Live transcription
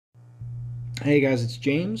Hey guys, it's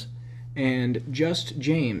James, and just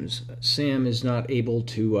James. Sam is not able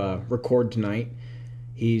to record tonight.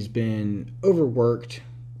 He's been overworked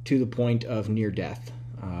to the point of near death.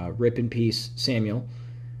 Rip in peace, Samuel,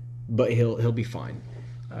 but he'll be fine.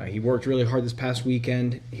 He worked really hard this past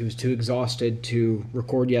weekend. He was too exhausted to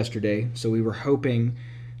record yesterday, so we were hoping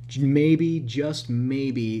maybe, just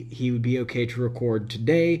maybe, he would be okay to record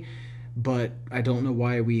today, but I don't know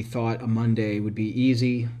why we thought a Monday would be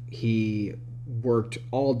easy. He worked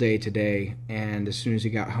all day today, and as soon as he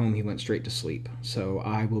got home, he went straight to sleep. So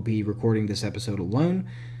I will be recording this episode alone.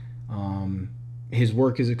 His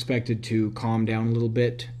work is expected to calm down a little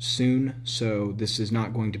bit soon, so this is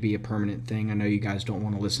not going to be a permanent thing. I know you guys don't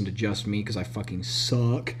want to listen to just me because I fucking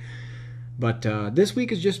suck. But this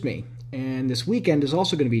week is just me. And this weekend is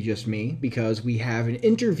also going to be just me because we have an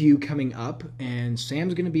interview coming up and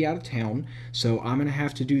Sam's going to be out of town, so I'm going to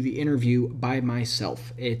have to do the interview by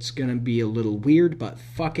myself. It's going to be a little weird, but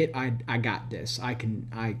fuck it, I got this. I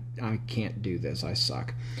can't do this. I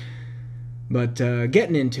suck. But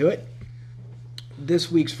getting into it,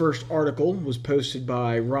 this week's first article was posted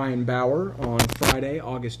by Ryan Bauer on Friday,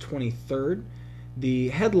 August 23rd. The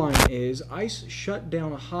headline is, ICE shut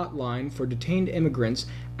down a hotline for detained immigrants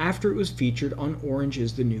after it was featured on Orange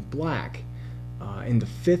is the New Black. In the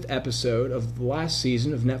 5th episode of the last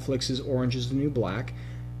season of Netflix's Orange is the New Black,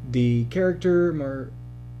 the character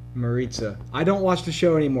Maritza... I don't watch the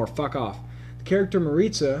show anymore, fuck off. The character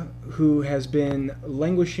Maritza, who has been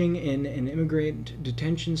languishing in an immigrant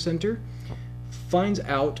detention center, finds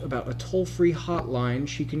out about a toll-free hotline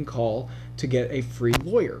she can call to get a free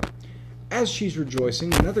lawyer. As she's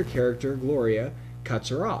rejoicing, another character, Gloria, cuts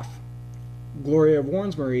her off. Gloria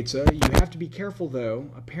warns Maritza, "You have to be careful though.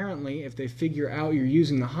 Apparently, if they figure out you're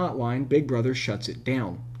using the hotline, Big Brother shuts it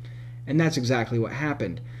down." And that's exactly what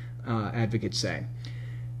happened, advocates say.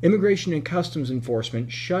 Immigration and Customs Enforcement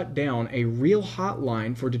shut down a real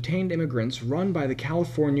hotline for detained immigrants run by the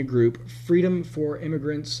California group Freedom for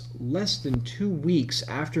Immigrants less than 2 weeks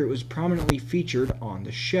after it was prominently featured on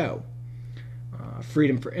the show.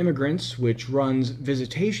 Freedom for Immigrants, which runs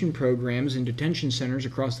visitation programs in detention centers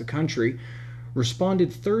across the country,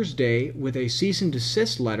 responded Thursday with a cease and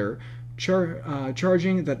desist letter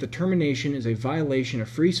charging that the termination is a violation of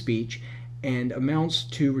free speech and amounts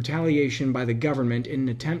to retaliation by the government in an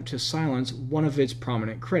attempt to silence one of its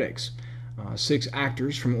prominent critics. 6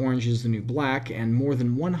 actors from Orange is the New Black and more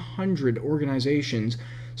than 100 organizations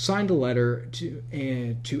signed a letter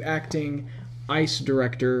to acting ICE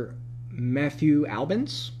Director Matthew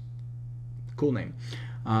Albence, cool name,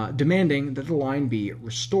 demanding that the line be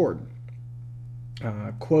restored.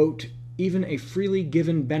 Quote, "Even a freely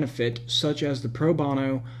given benefit such as the pro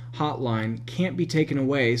bono hotline can't be taken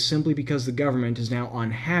away simply because the government is now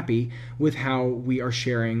unhappy with how we are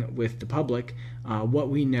sharing with the public what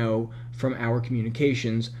we know from our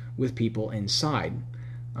communications with people inside,"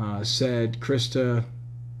 said Krista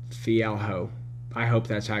Fialho. I hope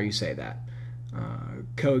that's how you say that.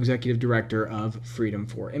 Co-executive director of Freedom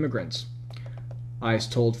for Immigrants. ICE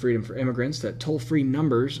told Freedom for Immigrants that toll-free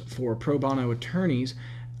numbers for pro bono attorneys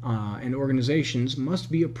and organizations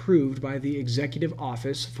must be approved by the Executive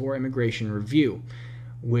Office for Immigration Review,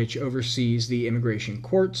 which oversees the immigration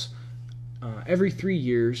courts every 3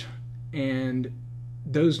 years, and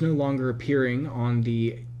those no longer appearing on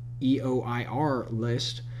the EOIR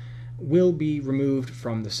list will be removed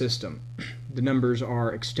from the system. The numbers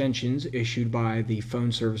are extensions issued by the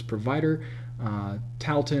phone service provider,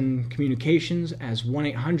 Talton Communications, as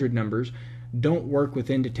 1-800 numbers don't work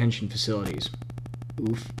within detention facilities.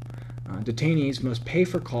 Oof. Detainees must pay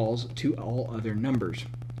for calls to all other numbers.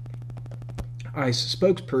 ICE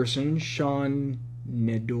spokesperson Sean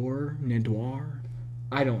Nedouar,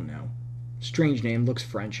 I don't know, strange name, looks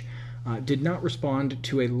French, did not respond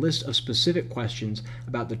to a list of specific questions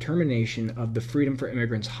about the termination of the Freedom for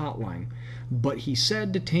Immigrants hotline, but he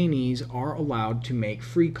said detainees are allowed to make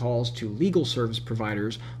free calls to legal service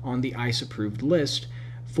providers on the ICE-approved list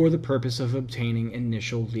for the purpose of obtaining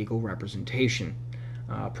initial legal representation.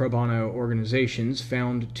 Pro bono organizations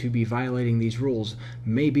found to be violating these rules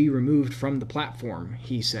may be removed from the platform,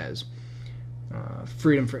 he says.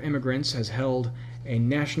 Freedom for Immigrants has held a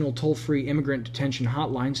national toll-free immigrant detention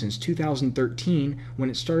hotline since 2013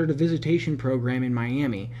 when it started a visitation program in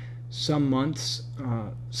Miami. Some months,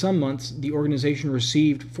 the organization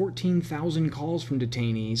received 14,000 calls from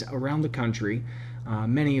detainees around the country,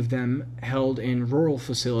 many of them held in rural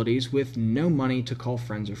facilities with no money to call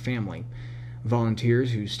friends or family.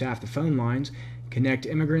 Volunteers who staff the phone lines connect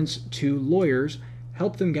immigrants to lawyers,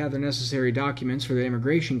 help them gather necessary documents for their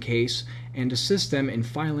immigration case, and assist them in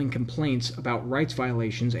filing complaints about rights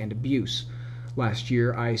violations and abuse. Last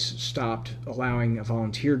year, ICE stopped allowing a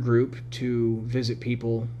volunteer group to visit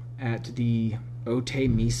people at the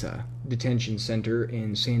Otay Mesa detention center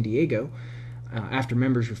in San Diego after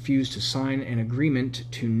members refused to sign an agreement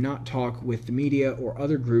to not talk with the media or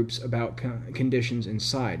other groups about conditions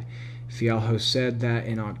inside. Fialho said that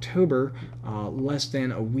in October, less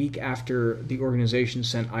than a week after the organization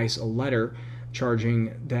sent ICE a letter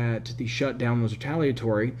charging that the shutdown was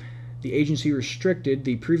retaliatory, the agency restricted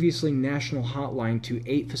the previously national hotline to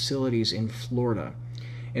 8 facilities in Florida.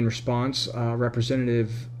 In response,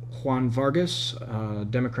 Representative Juan Vargas,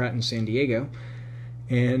 Democrat in San Diego,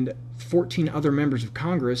 and 14 other members of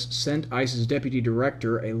Congress sent ICE's deputy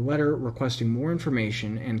director a letter requesting more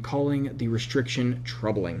information and calling the restriction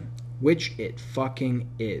troubling, which it fucking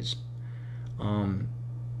is.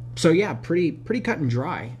 So yeah, pretty cut and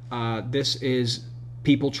dry. This is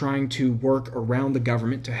people trying to work around the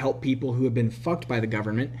government to help people who have been fucked by the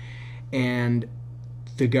government, and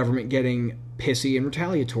the government getting pissy and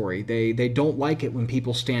retaliatory. They don't like it when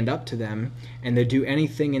people stand up to them, and they do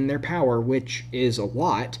anything in their power, which is a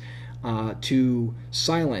lot, to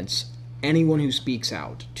silence anyone who speaks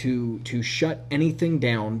out, to shut anything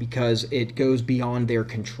down because it goes beyond their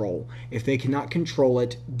control. If they cannot control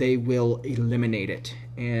it, they will eliminate it.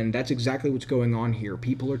 And that's exactly what's going on here.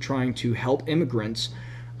 People are trying to help immigrants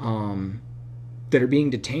that are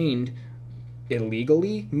being detained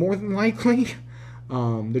illegally, more than likely.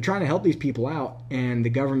 They're trying to help these people out, and the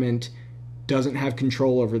government doesn't have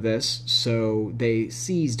control over this, so they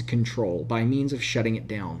seized control by means of shutting it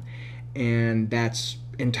down. And that's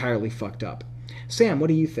entirely fucked up. Sam, what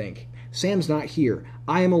do you think? Sam's not here.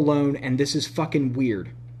 I am alone, and this is fucking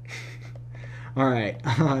weird. Alright,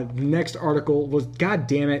 the next article was, god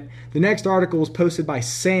damn it, the next article was posted by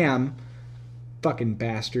Sam, fucking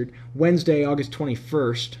bastard, Wednesday, August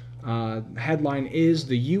 21st. Headline is,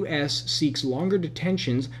 the U.S. seeks longer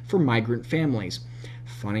detentions for migrant families.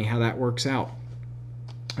 Funny how that works out.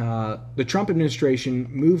 The Trump administration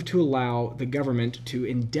moved to allow the government to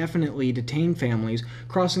indefinitely detain families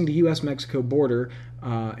crossing the U.S.-Mexico border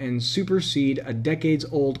and supersede a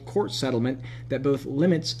decades-old court settlement that both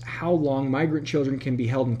limits how long migrant children can be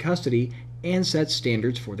held in custody and sets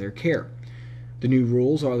standards for their care. The new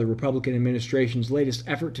rules are the Republican administration's latest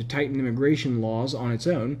effort to tighten immigration laws on its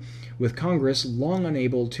own, with Congress long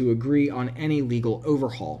unable to agree on any legal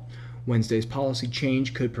overhaul. Wednesday's policy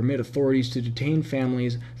change could permit authorities to detain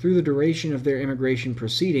families through the duration of their immigration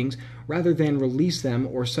proceedings rather than release them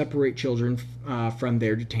or separate children from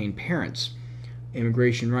their detained parents.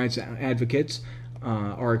 Immigration rights advocates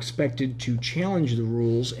are expected to challenge the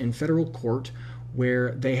rules in federal court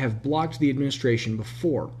where they have blocked the administration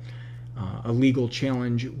before. A legal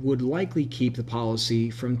challenge would likely keep the policy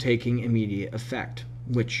from taking immediate effect,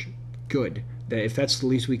 which, good. If that's the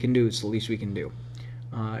least we can do, it's the least we can do.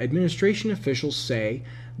 Administration officials say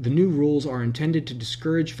the new rules are intended to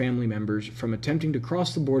discourage family members from attempting to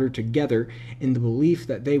cross the border together in the belief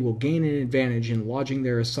that they will gain an advantage in lodging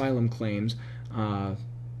their asylum claims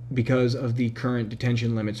because of the current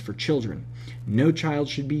detention limits for children. No child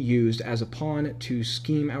should be used as a pawn to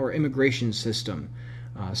scheme our immigration system,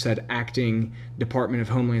 said Acting Department of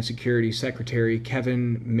Homeland Security Secretary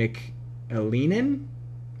Kevin McAleenan.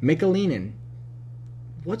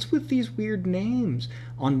 What's with these weird names?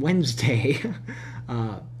 On Wednesday,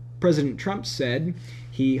 President Trump said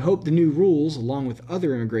he hoped the new rules, along with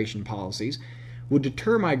other immigration policies, would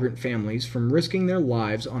deter migrant families from risking their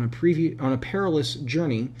lives on a perilous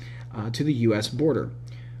journey to the U.S. border.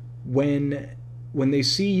 When they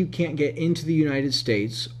see you can't get into the United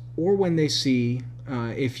States, or when they see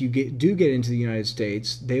if you do get into the United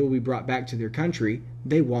States, they will be brought back to their country,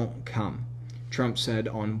 they won't come, Trump said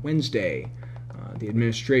on Wednesday. The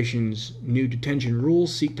administration's new detention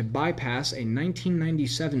rules seek to bypass a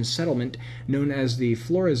 1997 settlement known as the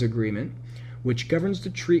Flores Agreement, which governs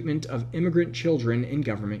the treatment of immigrant children in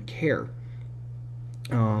government care.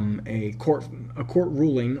 A court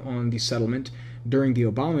ruling on the settlement during the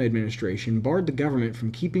Obama administration barred the government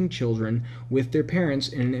from keeping children with their parents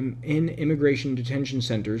in immigration detention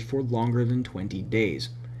centers for longer than 20 days.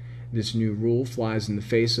 This new rule flies in the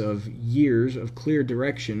face of years of clear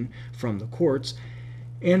direction from the courts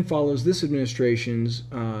and follows this administration's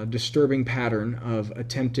disturbing pattern of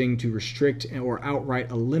attempting to restrict or outright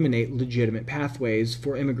eliminate legitimate pathways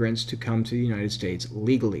for immigrants to come to the United States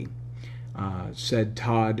legally, said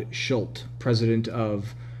Todd Schultz, president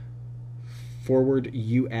of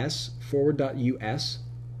Forward.us,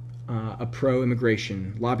 a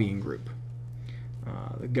pro-immigration lobbying group.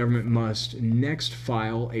 The government must next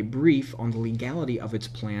file a brief on the legality of its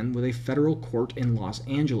plan with a federal court in Los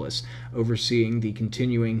Angeles, overseeing the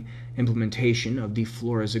continuing implementation of the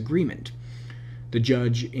Flores Agreement. The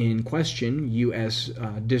judge in question, U.S.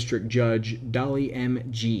 District Judge Dolly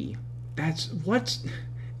M.G. That's what's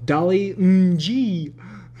Dolly M.G.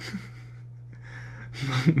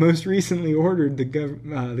 most recently ordered the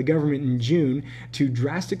government in June to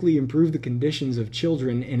drastically improve the conditions of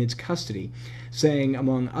children in its custody, saying,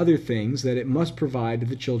 among other things, that it must provide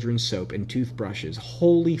the children soap and toothbrushes.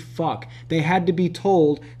 Holy fuck. They had to be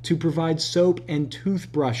told to provide soap and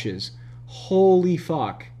toothbrushes. Holy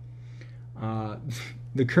fuck.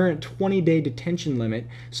 The current 20-day detention limit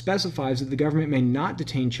specifies that the government may not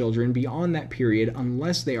detain children beyond that period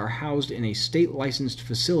unless they are housed in a state-licensed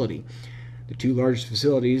facility. The two largest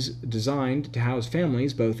facilities designed to house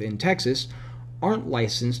families, both in Texas, aren't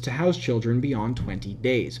licensed to house children beyond 20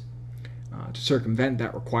 days. To circumvent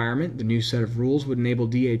that requirement, the new set of rules would enable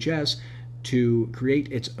DHS to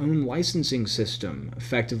create its own licensing system,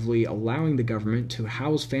 effectively allowing the government to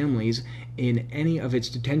house families in any of its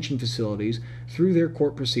detention facilities through their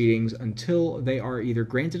court proceedings until they are either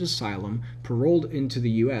granted asylum, paroled into the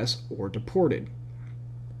U.S., or deported.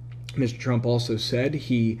 Mr. Trump also said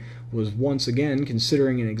he was once again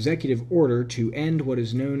considering an executive order to end what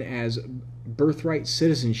is known as birthright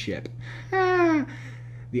citizenship.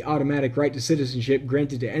 The automatic right to citizenship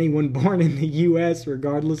granted to anyone born in the U.S.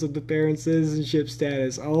 regardless of the parent's citizenship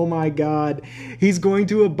status. Oh my God. He's going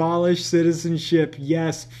to abolish citizenship.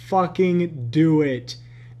 Yes, fucking do it.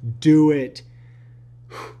 Do it.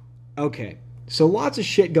 Okay, so lots of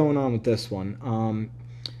shit going on with this one.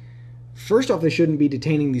 First off, they shouldn't be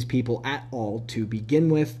detaining these people at all to begin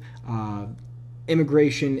with.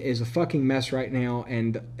 Immigration is a fucking mess right now,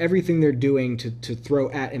 and everything they're doing to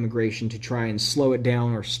throw at immigration to try and slow it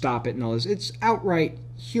down or stop it and all this, it's outright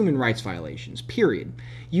human rights violations, period.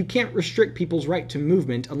 You can't restrict people's right to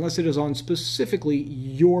movement unless it is on specifically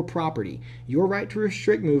your property. Your right to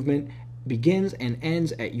restrict movement begins and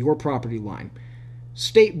ends at your property line.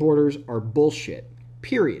 State borders are bullshit,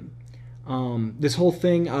 period. This whole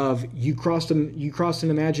thing of you crossed an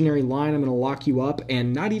imaginary line, I'm going to lock you up,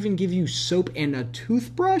 and not even give you soap and a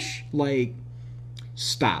toothbrush? Like,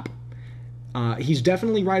 stop. He's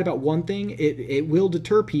definitely right about one thing. It will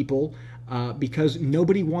deter people because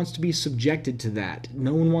nobody wants to be subjected to that.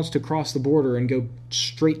 No one wants to cross the border and go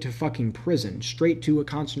straight to fucking prison, straight to a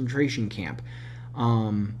concentration camp.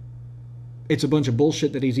 It's a bunch of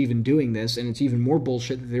bullshit that he's even doing this, and it's even more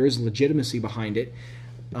bullshit that there is legitimacy behind it.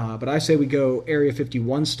 But I say we go Area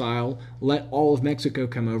 51 style, let all of Mexico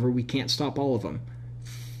come over. We can't stop all of them.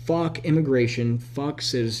 Fuck immigration, fuck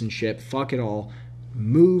citizenship, fuck it all.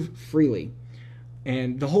 Move freely.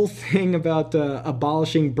 And the whole thing about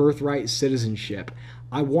abolishing birthright citizenship,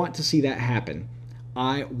 I want to see that happen.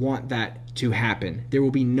 I want that to happen. There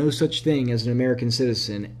will be no such thing as an American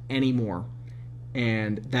citizen anymore.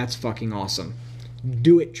 And that's fucking awesome.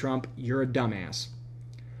 Do it, Trump. You're a dumbass.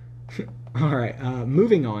 All right,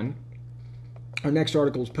 moving on. Our next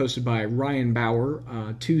article is posted by Ryan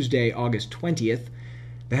Bauer, Tuesday, August 20th.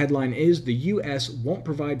 The headline is, "The U.S. won't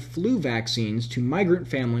provide flu vaccines to migrant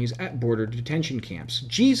families at border detention camps."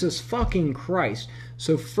 Jesus fucking Christ.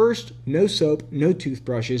 So first, no soap, no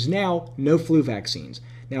toothbrushes. Now, no flu vaccines.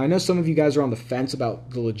 Now, I know some of you guys are on the fence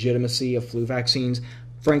about the legitimacy of flu vaccines.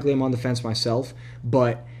 Frankly, I'm on the fence myself.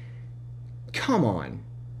 But, come on.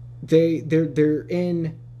 They're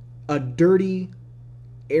in a dirty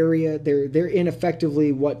area. They're in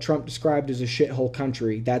effectively what Trump described as a shithole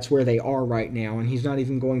country. That's where they are right now, and he's not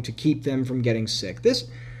even going to keep them from getting sick.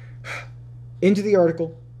 Into the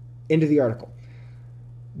article.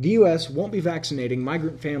 The U.S. won't be vaccinating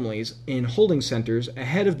migrant families in holding centers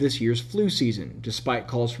ahead of this year's flu season, despite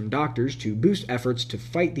calls from doctors to boost efforts to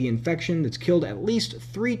fight the infection that's killed at least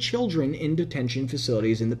 3 children in detention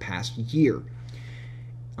facilities in the past year.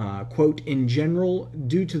 Quote, "In general,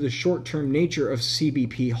 due to the short-term nature of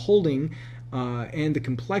CBP holding and the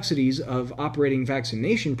complexities of operating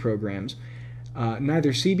vaccination programs,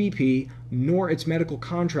 neither CBP nor its medical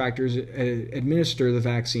contractors administer the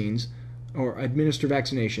vaccines or administer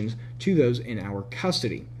vaccinations to those in our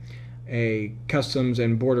custody," a Customs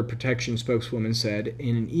and Border Protection spokeswoman said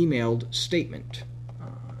in an emailed statement.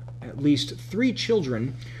 At least 3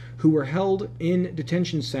 children who were held in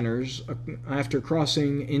detention centers after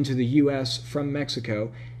crossing into the U.S. from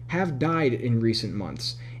Mexico have died in recent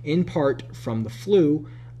months, in part from the flu,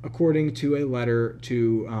 according to a letter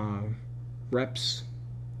to Reps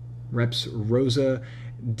Rosa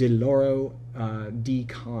DeLauro D.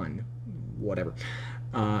 Khan, whatever,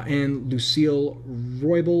 and Lucille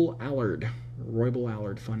Roybal Allard. Roybal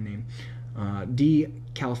Allard, fun name. D,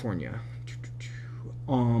 California.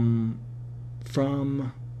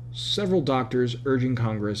 From several doctors urging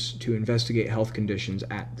Congress to investigate health conditions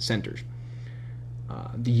at the centers.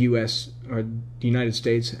 The United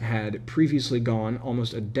States had previously gone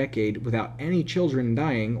almost a decade without any children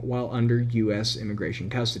dying while under U.S. immigration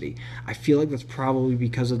custody. I feel like that's probably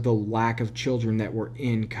because of the lack of children that were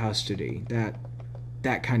in custody.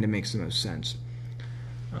 That kind of makes the most sense.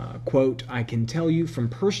 Quote, I can tell you from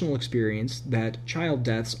personal experience that child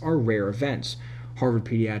deaths are rare events. Harvard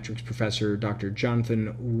pediatrics professor Dr.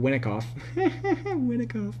 Jonathan Winikoff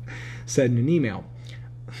said in an email.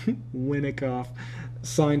 Winikoff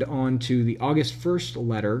signed on to the August 1st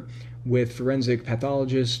letter with forensic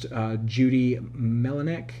pathologist Judy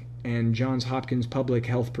Melinek and Johns Hopkins public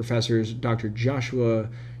health professors Dr. Joshua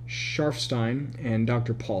Scharfstein and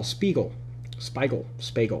Dr. Paul Spiegel,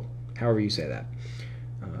 however you say that.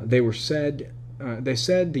 They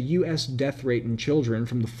said the U.S. death rate in children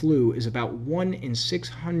from the flu is about 1 in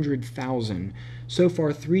 600,000. So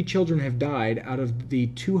far, 3 children have died out of the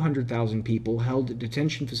 200,000 people held at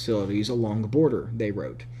detention facilities along the border, they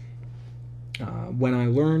wrote. When I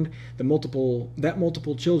learned that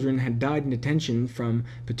multiple children had died in detention from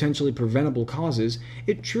potentially preventable causes,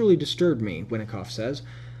 it truly disturbed me, Winikoff says.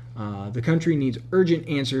 The country needs urgent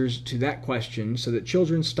answers to that question so that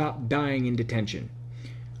children stop dying in detention.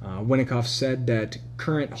 Winikoff said that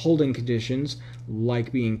current holding conditions,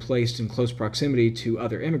 like being placed in close proximity to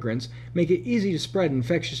other immigrants, make it easy to spread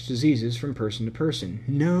infectious diseases from person to person.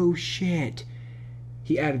 No shit.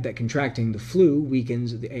 He added that contracting the flu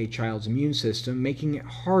weakens a child's immune system, making it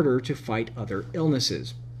harder to fight other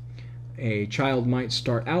illnesses. A child might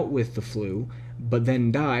start out with the flu, but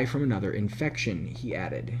then die from another infection, he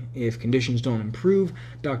added. If conditions don't improve,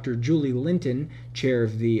 Dr. Julie Linton, chair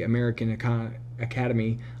of the American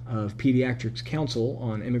Academy of Pediatrics Council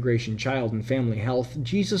on Immigration, Child, and Family Health,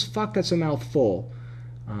 Jesus fuck, that's a mouthful,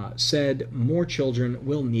 said more children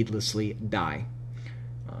will needlessly die.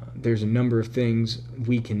 There's a number of things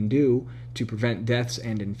we can do to prevent deaths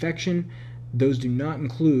and infection. Those do not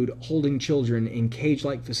include holding children in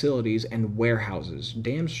cage-like facilities and warehouses.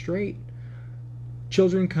 Damn straight.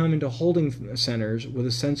 Children come into holding centers with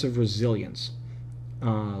a sense of resilience,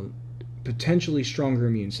 potentially stronger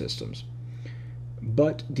immune systems.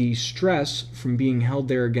 But the stress from being held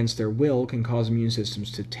there against their will can cause immune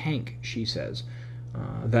systems to tank, she says.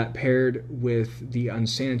 That paired with the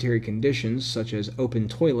unsanitary conditions, such as open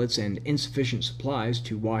toilets and insufficient supplies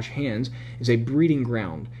to wash hands, is a breeding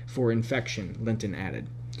ground for infection, Linton added.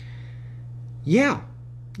 Yeah,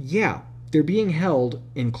 they're being held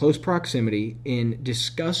in close proximity in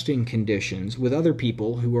disgusting conditions with other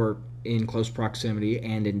people who are in close proximity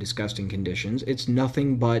and in disgusting conditions. It's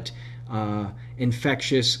nothing but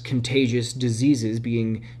infectious, contagious diseases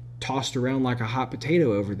being tossed around like a hot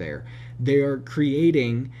potato over there. They are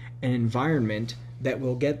creating an environment that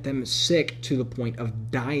will get them sick to the point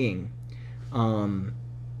of dying.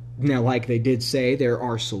 Now, like they did say, there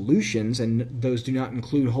are solutions, and those do not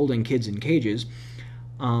include holding kids in cages.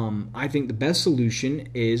 I think the best solution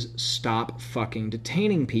is stop fucking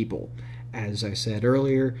detaining people. As I said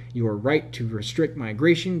earlier, your right to restrict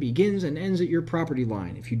migration begins and ends at your property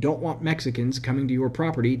line. If you don't want Mexicans coming to your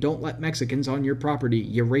property, don't let Mexicans on your property,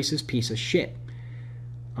 you racist piece of shit.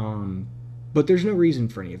 But there's no reason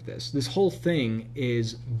for any of this. This whole thing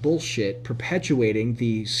is bullshit, perpetuating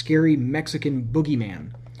the scary Mexican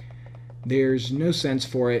boogeyman. There's no sense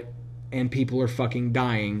for it, and people are fucking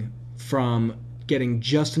dying from getting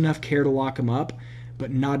just enough care to lock them up,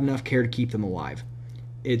 but not enough care to keep them alive.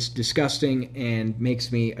 It's disgusting and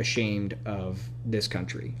makes me ashamed of this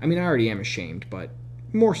country. I mean, I already am ashamed, but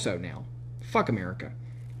more so now. Fuck America.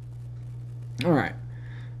 All right.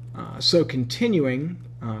 So continuing,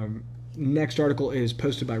 next article is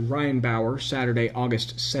posted by Ryan Bauer, Saturday,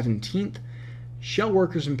 August 17th. Shell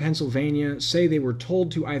workers in Pennsylvania say they were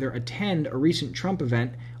told to either attend a recent Trump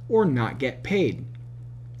event or not get paid.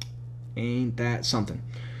 Ain't that something?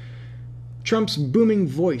 Trump's booming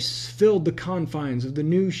voice filled the confines of the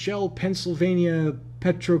new Shell Pennsylvania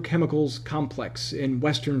Petrochemicals complex in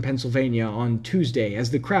western Pennsylvania on Tuesday as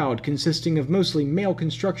the crowd, consisting of mostly male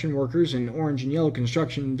construction workers in orange and yellow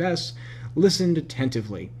construction vests, listened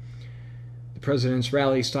attentively. The president's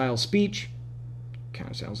rally-style speech, kind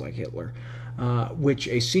of sounds like Hitler, which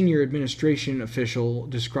a senior administration official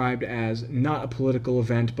described as not a political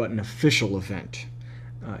event but an official event,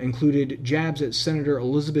 included jabs at Senator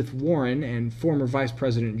Elizabeth Warren and former Vice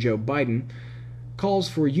President Joe Biden, calls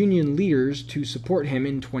for union leaders to support him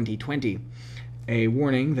in 2020, a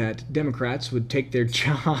warning that Democrats would take their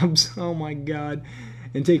jobs, oh my God,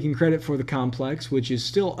 and taking credit for the complex, which is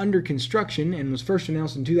still under construction and was first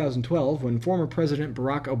announced in 2012 when former President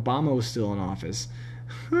Barack Obama was still in office.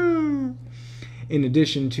 In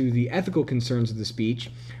addition to the ethical concerns of the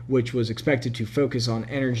speech, which was expected to focus on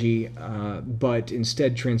energy, but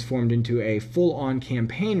instead transformed into a full-on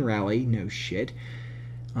campaign rally, no shit,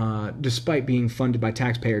 despite being funded by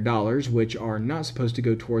taxpayer dollars, which are not supposed to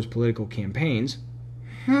go towards political campaigns.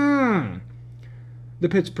 The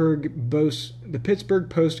Pittsburgh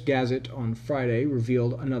Post-Gazette on Friday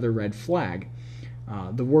revealed another red flag.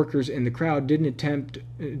 The workers in the crowd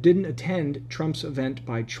didn't attend Trump's event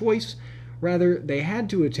by choice. Rather, they had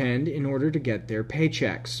to attend in order to get their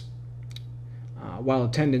paychecks. While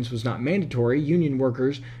attendance was not mandatory, union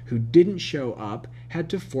workers who didn't show up had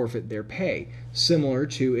to forfeit their pay, similar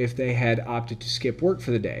to if they had opted to skip work for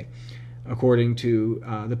the day, according to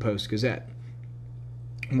the Post-Gazette.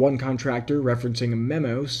 One contractor, referencing a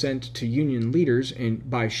memo sent to union leaders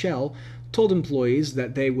by Shell, told employees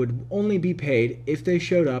that they would only be paid if they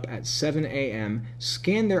showed up at 7 a.m.,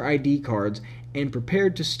 scanned their ID cards, and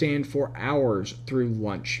prepared to stand for hours through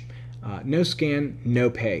lunch. No scan, no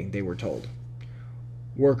pay, they were told.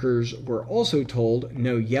 Workers were also told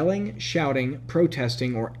no yelling, shouting,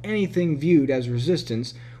 protesting, or anything viewed as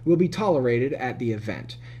resistance will be tolerated at the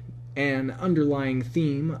event. An underlying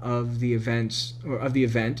theme of the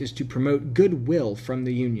event is to promote goodwill from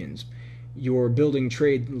the unions. Your building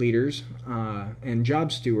trade leaders and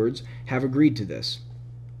job stewards have agreed to this.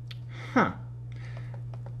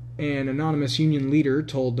 An anonymous union leader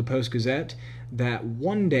told the Post-Gazette that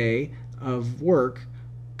one day of work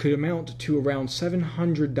could amount to around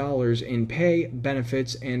 $700 in pay,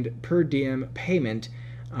 benefits, and per diem payment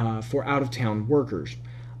for out-of-town workers.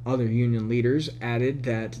 Other union leaders added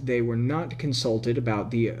that they were not consulted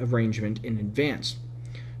about the arrangement in advance.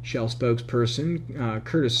 Shell spokesperson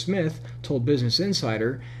Curtis Smith told Business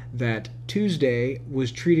Insider that Tuesday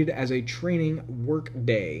was treated as a training work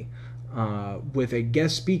day, with a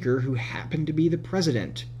guest speaker who happened to be the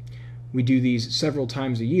president. We do these several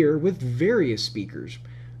times a year with various speakers.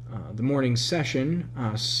 The morning session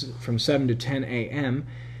from 7 to 10 a.m.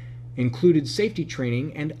 included safety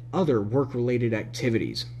training and other work-related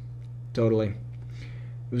activities. Totally.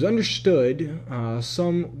 It was understood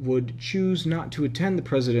some would choose not to attend the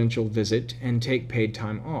presidential visit and take paid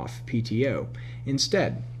time off, PTO,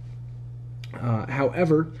 instead.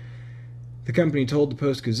 However, the company told the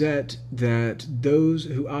Post-Gazette that those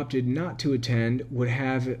who opted not to attend would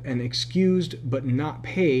have an excused but not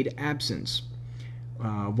paid absence.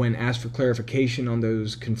 When asked for clarification on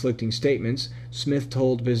those conflicting statements, Smith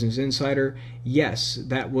told Business Insider, yes,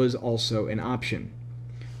 that was also an option.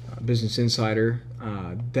 Business Insider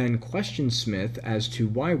then questioned Smith as to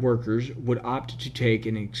why workers would opt to take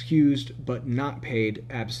an excused but not paid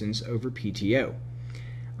absence over PTO.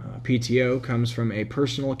 PTO comes from a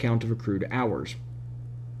personal account of accrued hours.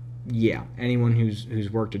 Yeah, anyone who's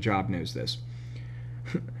worked a job knows this.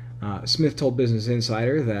 Smith told Business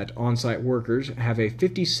Insider that on-site workers have a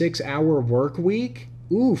 56-hour work week,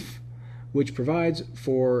 which provides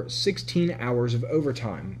for 16 hours of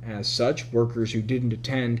overtime. As such, workers who didn't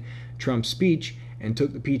attend Trump's speech and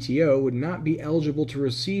took the PTO would not be eligible to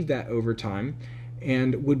receive that overtime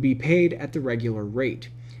and would be paid at the regular rate.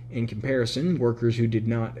 In comparison, workers who did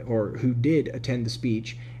not or who did attend the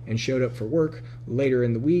speech and showed up for work later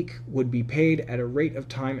in the week would be paid at a rate of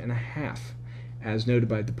time and a half. As noted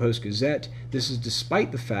by the Post-Gazette, this is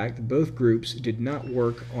despite the fact that both groups did not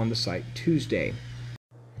work on the site Tuesday.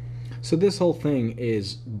 So this whole thing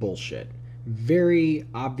is bullshit. Very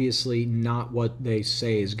obviously not what they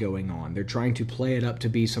say is going on. They're trying to play it up to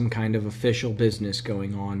be some kind of official business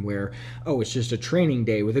going on where, it's just a training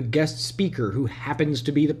day with a guest speaker who happens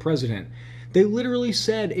to be the president. They literally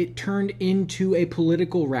said it turned into a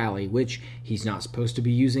political rally, which he's not supposed to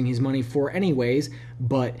be using his money for anyways,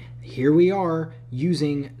 but here we are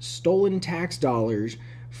using stolen tax dollars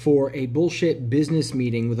for a bullshit business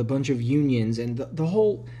meeting with a bunch of unions, and the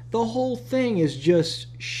whole thing is just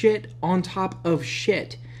shit on top of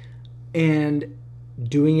shit, and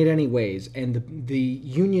doing it anyways. And the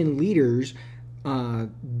union leaders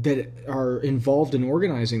that are involved in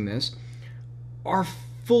organizing this are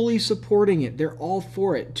fully supporting it. They're all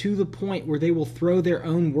for it, to the point where they will throw their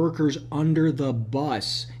own workers under the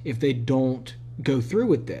bus if they don't go through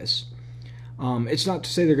with this. It's not to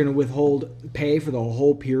say they're going to withhold pay for the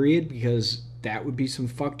whole period, because that would be some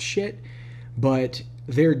fucked shit, but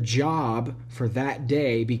their job for that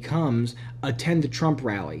day becomes attend the Trump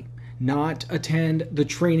rally, not attend the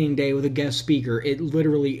training day with a guest speaker. It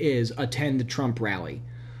literally is attend the Trump rally,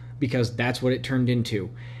 because that's what it turned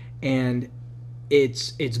into. And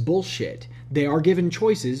it's bullshit. They are given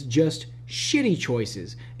choices, just shitty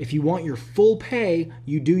choices. If you want your full pay,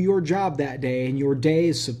 you do your job that day, and your day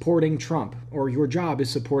is supporting Trump, or your job is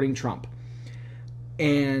supporting Trump.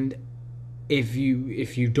 And if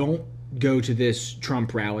you don't go to this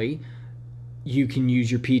Trump rally, you can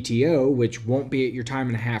use your PTO, which won't be at your time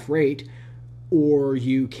and a half rate, or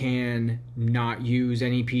you can not use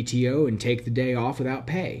any PTO and take the day off without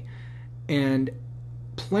pay. And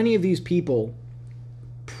plenty of these people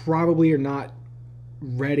probably are not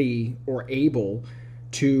ready or able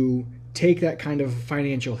to take that kind of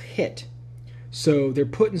financial hit. So they're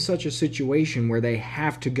put in such a situation where they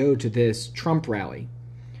have to go to this Trump rally,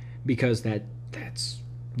 because that's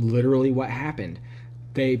literally what happened.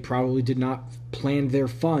 They probably did not plan their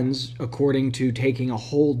funds according to taking a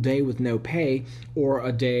whole day with no pay, or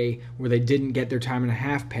a day where they didn't get their time and a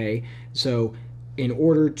half pay. So in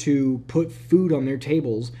order to put food on their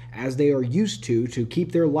tables as they are used to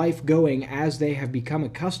keep their life going as they have become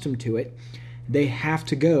accustomed to it, they have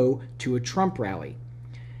to go to a Trump rally.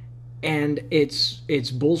 And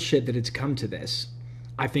it's bullshit that it's come to this.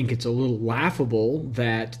 I think it's a little laughable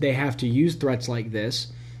that they have to use threats like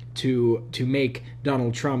this to make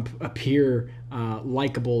Donald Trump appear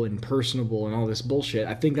likable and personable and all this bullshit.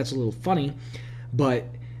 I think that's a little funny, but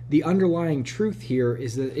the underlying truth here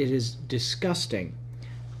is that it is disgusting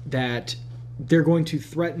that they're going to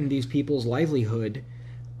threaten these people's livelihood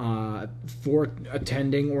for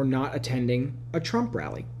attending or not attending a Trump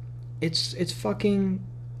rally. It's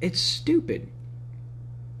stupid.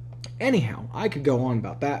 Anyhow, I could go on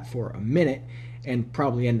about that for a minute and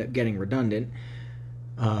probably end up getting redundant.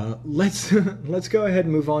 Let's go ahead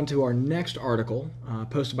and move on to our next article,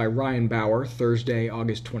 posted by Ryan Bauer, Thursday,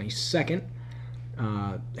 August 22nd.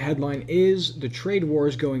 Headline is, "The trade war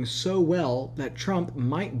is going so well that Trump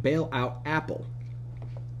might bail out Apple."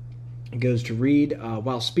 It goes to read,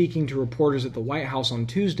 while speaking to reporters at the White House on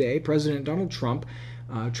Tuesday, President Donald Trump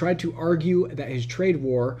tried to argue that his trade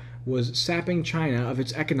war was sapping China of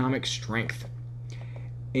its economic strength.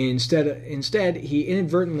 Instead, he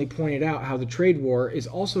inadvertently pointed out how the trade war is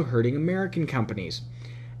also hurting American companies,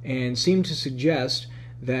 and seemed to suggest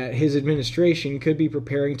that his administration could be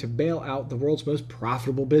preparing to bail out the world's most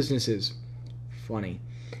profitable businesses. Funny.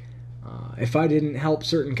 If I didn't help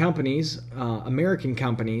certain companies, American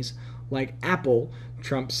companies, like Apple,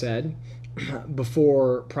 Trump said,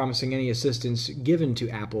 before promising any assistance given to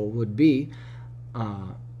Apple would be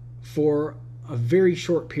for a very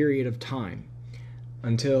short period of time,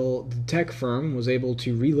 until the tech firm was able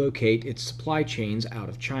to relocate its supply chains out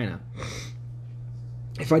of China.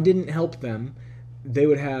 If I didn't help them, they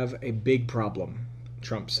would have a big problem,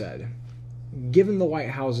 Trump said. Given the White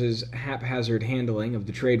House's haphazard handling of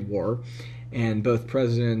the trade war, and both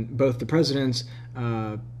the president's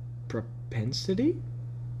propensity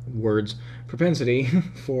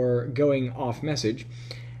for going off message,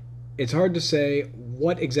 it's hard to say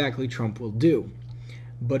what exactly Trump will do.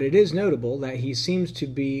 But it is notable that he seems to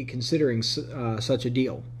be considering such a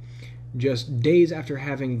deal. Just days after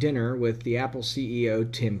having dinner with the Apple CEO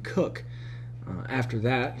Tim Cook. After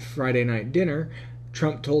that Friday night dinner,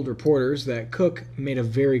 Trump told reporters that Cook made a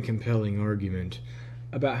very compelling argument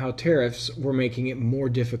about how tariffs were making it more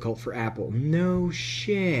difficult for Apple. No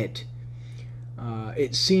shit.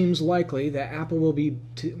 It seems likely that Apple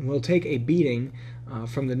will take a beating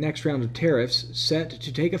from the next round of tariffs set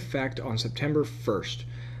to take effect on September 1st,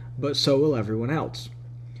 but so will everyone else.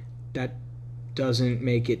 That doesn't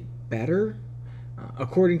make it better.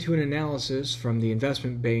 According to an analysis from the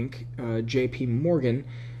investment bank J.P. Morgan,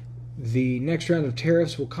 the next round of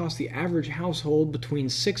tariffs will cost the average household between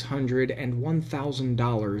 $600 and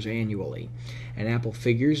 $1,000 annually, and Apple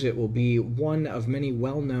figures it will be one of many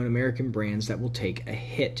well-known American brands that will take a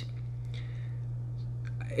hit.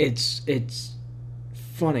 It's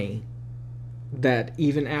funny that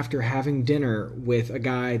even after having dinner with a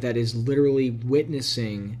guy that is literally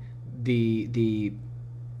witnessing the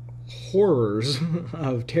horrors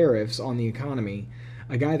of tariffs on the economy,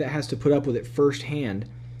 a guy that has to put up with it firsthand,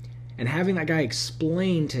 and having that guy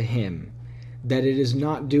explain to him that it is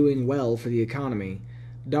not doing well for the economy,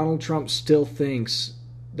 Donald Trump still thinks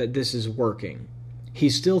that this is working. He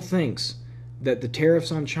still thinks that the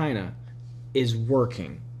tariffs on China is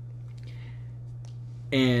working.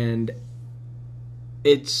 And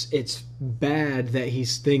it's bad that he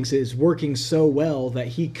thinks it's working so well that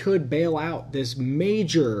he could bail out this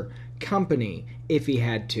major company if he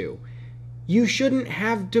had to. You shouldn't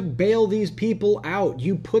have to bail these people out.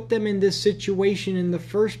 You put them in this situation in the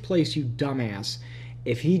first place, you dumbass.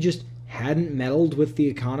 If he just hadn't meddled with the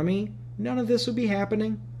economy, none of this would be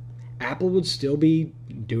happening. Apple would still be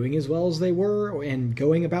doing as well as they were and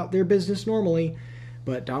going about their business normally.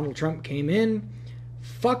 But Donald Trump came in,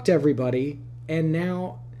 fucked everybody, and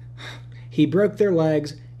now he broke their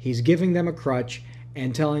legs, he's giving them a crutch,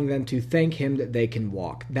 and telling them to thank him that they can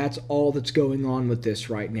walk. That's all that's going on with this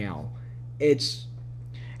right now. It's...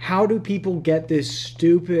 How do people get this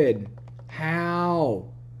stupid? How?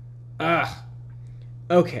 Ugh.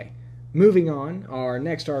 Okay, moving on. Our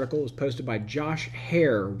next article was posted by Josh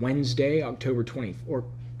Hare, Wednesday, August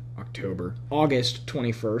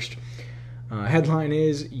 21st. Headline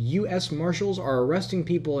is, U.S. Marshals are arresting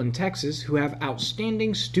people in Texas who have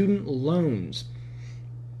outstanding student loans.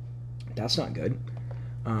 That's not good.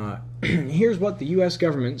 Here's what the U.S.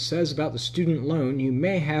 government says about the student loan you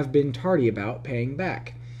may have been tardy about paying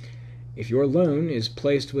back. If your loan is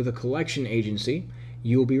placed with a collection agency,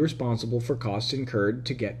 you will be responsible for costs incurred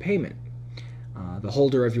to get payment. The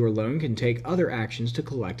holder of your loan can take other actions to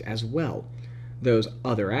collect as well. Those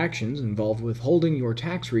other actions involve withholding your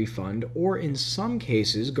tax refund or, in some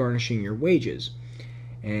cases, garnishing your wages.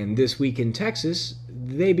 And this week in Texas,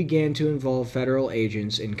 they began to involve federal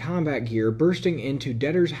agents in combat gear bursting into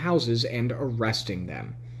debtors' houses and arresting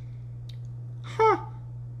them. Huh.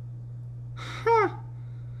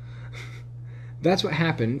 That's what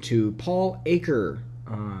happened to Paul Aker.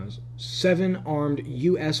 7 armed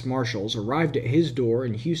U.S. Marshals arrived at his door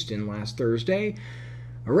in Houston last Thursday,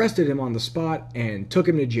 arrested him on the spot, and took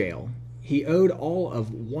him to jail. He owed all of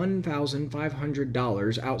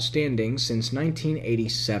 $1,500 outstanding since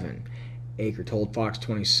 1987. Aker told Fox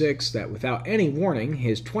 26 that without any warning,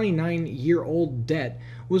 his 29-year-old debt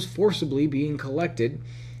was forcibly being collected.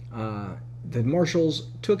 The Marshals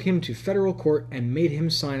took him to federal court and made him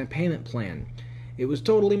sign a payment plan. It was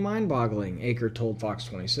totally mind-boggling, Aker told Fox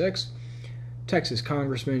 26. Texas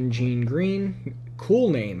Congressman Gene Green,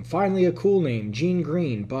 cool name, finally a cool name, Gene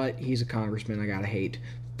Green, but he's a congressman I gotta hate.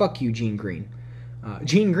 Fuck you, Gene Green.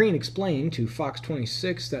 Gene Green explained to Fox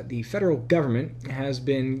 26 that the federal government has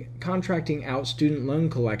been contracting out student loan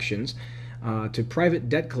collections to private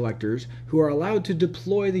debt collectors who are allowed to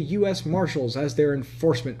deploy the U.S. Marshals as their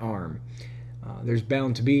enforcement arm. There's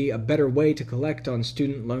bound to be a better way to collect on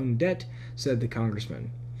student loan debt, said the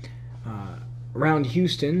congressman. Around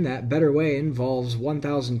Houston, that better way involves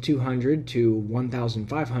 1,200 to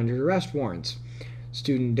 1,500 arrest warrants.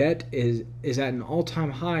 Student debt is at an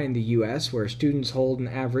all-time high in the U.S., where students hold an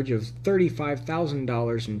average of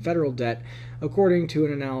 $35,000 in federal debt, according to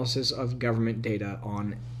an analysis of government data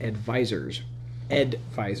on Edvisors,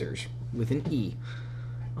 with an E.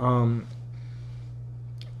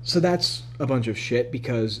 So that's a bunch of shit,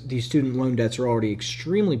 because these student loan debts are already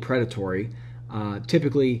extremely predatory,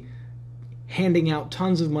 typically handing out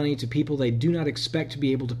tons of money to people they do not expect to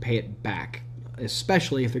be able to pay it back,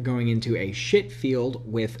 especially if they're going into a shit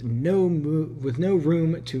field with no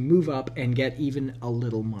room to move up and get even a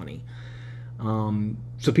little money.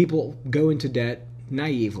 So people go into debt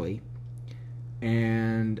naively,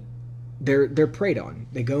 and they're preyed on.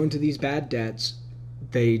 They go into these bad debts.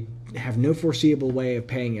 They have no foreseeable way of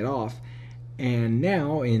paying it off, and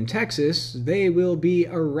now in Texas they will be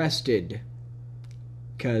arrested,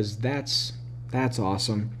 because that's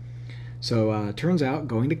awesome. So turns out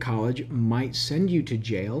going to college might send you to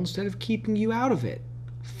jail instead of keeping you out of it.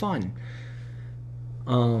 Fun.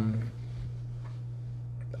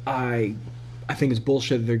 I think it's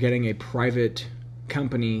bullshit that they're getting a private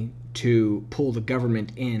company to pull the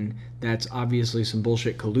government in. That's obviously some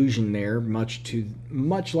bullshit collusion there, much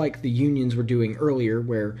like the unions were doing earlier,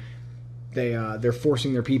 where they're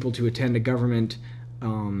forcing their people to attend a government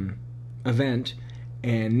event,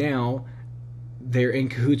 and now they're in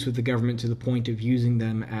cahoots with the government to the point of using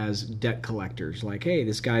them as debt collectors. Like, hey,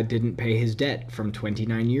 this guy didn't pay his debt from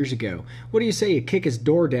 29 years ago. What do you say you kick his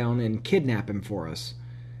door down and kidnap him for us?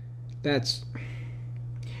 That's...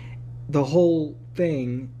 The whole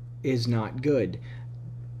thing is not good.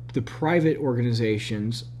 The private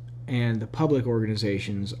organizations and the public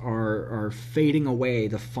organizations are fading away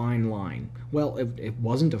the fine line. Well, it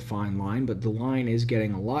wasn't a fine line, but the line is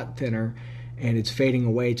getting a lot thinner, and it's fading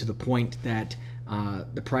away to the point that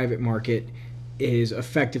the private market is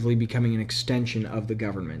effectively becoming an extension of the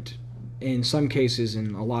government. In some cases,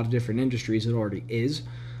 in a lot of different industries, it already is.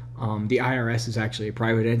 The IRS is actually a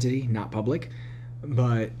private entity, not public,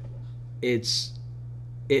 but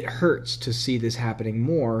it hurts to see this happening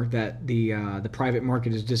more, that the private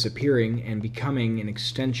market is disappearing and becoming an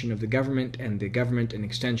extension of the government, and the government an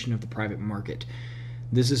extension of the private market.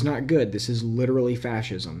 This is not good. This is literally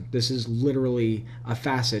fascism. This is literally a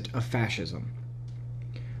facet of fascism.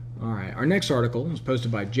 All right, our next article was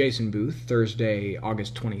posted by Jason Booth, Thursday,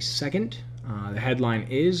 August 22nd. The headline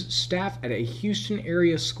is, Staff at a Houston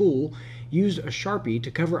area school used a Sharpie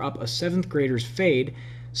to cover up a 7th grader's fade,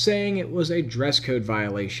 saying it was a dress code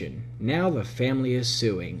violation. Now the family is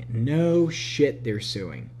suing. No shit, they're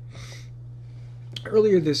suing.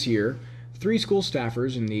 Earlier this year, 3 school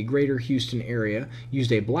staffers in the greater Houston area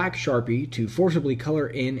used a black Sharpie to forcibly color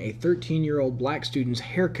in a 13-year-old black student's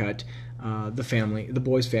haircut, the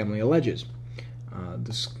boy's family alleges.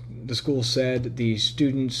 The school said the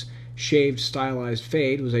student's shaved, stylized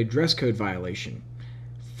fade was a dress code violation.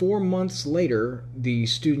 4 months later, the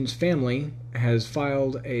student's family has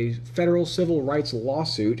filed a federal civil rights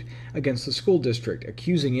lawsuit against the school district,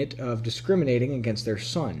 accusing it of discriminating against their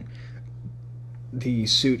son. The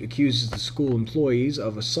suit accuses the school employees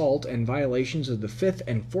of assault and violations of the 5th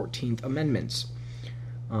and 14th Amendments.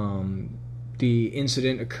 The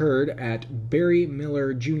incident occurred at Barry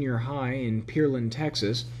Miller Junior High in Pearland,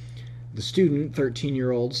 Texas. The student,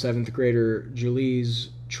 13-year-old 7th grader Jules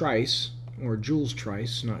Trice,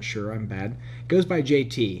 not sure, I'm bad, goes by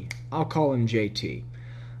JT. I'll call him JT.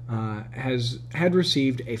 Had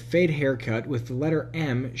received a fade haircut with the letter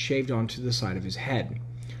M shaved onto the side of his head.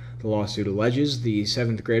 The lawsuit alleges the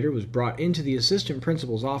 7th grader was brought into the assistant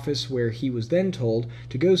principal's office, where he was then told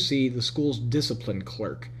to go see the school's discipline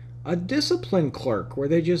clerk. A discipline clerk, where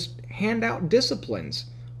they just hand out disciplines.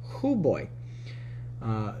 Oh boy.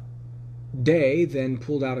 Day then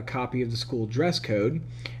pulled out a copy of the school dress code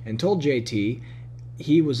and told JT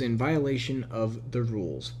he was in violation of the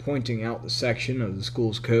rules, pointing out the section of the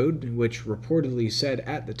school's code which reportedly said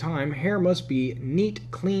at the time hair must be neat,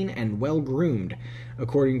 clean, and well-groomed,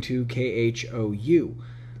 according to KHOU.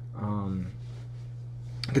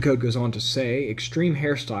 The code goes on to say extreme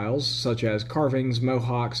hairstyles such as carvings,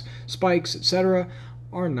 mohawks, spikes, etc.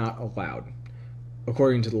 are not allowed.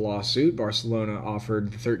 According to the lawsuit, Barcelona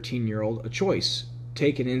offered the 13-year-old a choice: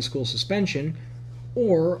 take an in-school suspension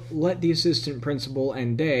or let the assistant principal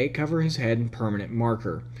and Day cover his head in permanent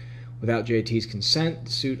marker. Without JT's consent,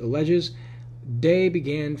 the suit alleges, Day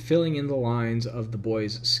began filling in the lines of the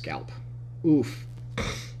boy's scalp. Oof.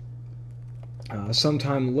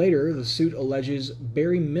 Sometime later, the suit alleges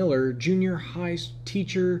Barry Miller Junior High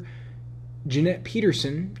teacher Jeanette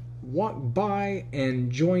Peterson walked by and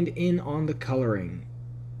joined in on the coloring.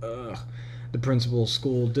 The principal,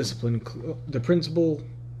 school discipline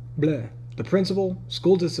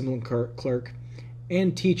clerk,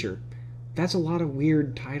 and teacher. That's a lot of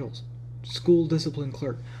weird titles. School discipline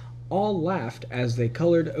clerk. All laughed as they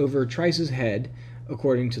colored over Trice's head,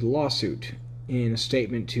 according to the lawsuit. In a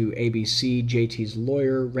statement to ABC, JT's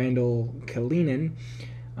lawyer, Randall Kalinin,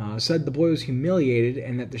 said the boy was humiliated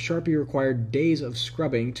and that the Sharpie required days of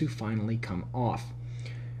scrubbing to finally come off.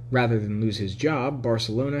 Rather than lose his job,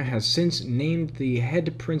 Barcelona has since named the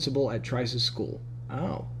head principal at Trice's school.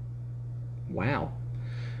 Oh. Wow.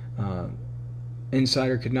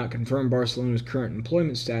 Insider could not confirm Barcelona's current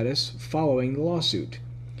employment status following the lawsuit.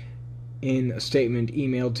 In a statement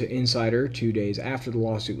emailed to Insider 2 days after the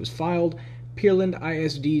lawsuit was filed, Pearland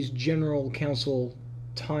ISD's General Counsel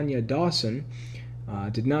Tanya Dawson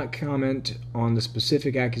did not comment on the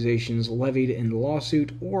specific accusations levied in the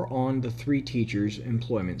lawsuit or on the 3 teachers'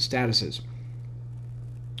 employment statuses.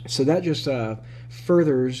 So that just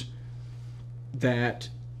furthers that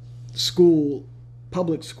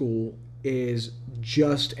public school is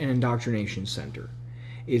just an indoctrination center.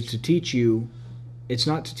 It's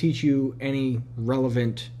not to teach you any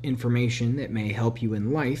relevant information that may help you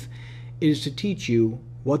in life. It is to teach you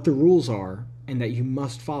what the rules are and that you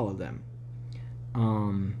must follow them.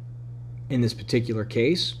 In this particular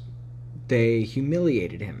case, they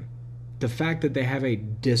humiliated him. The fact that they have a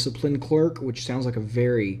discipline clerk, which sounds like a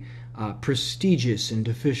very prestigious and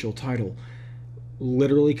official title,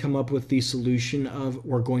 literally come up with the solution of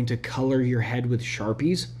we're going to color your head with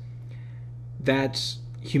Sharpies, that's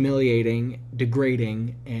humiliating,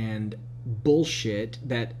 degrading, and bullshit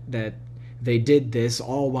that they did this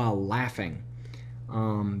all while laughing.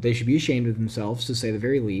 They should be ashamed of themselves, to say the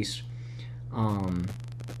very least.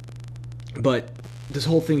 But this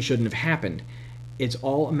whole thing shouldn't have happened. It's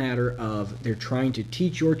all a matter of they're trying to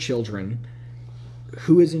teach your children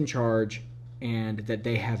who is in charge and that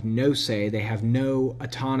they have no say, they have no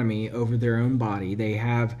autonomy over their own body. They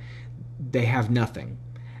have nothing.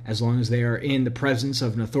 As long as they are in the presence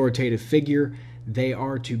of an authoritative figure, they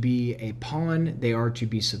are to be a pawn, they are to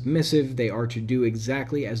be submissive, they are to do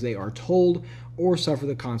exactly as they are told, or suffer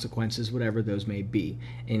the consequences, whatever those may be,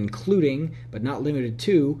 including, but not limited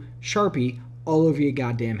to, Sharpie all over your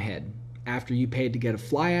goddamn head. After you paid to get a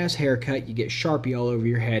fly-ass haircut, you get Sharpie all over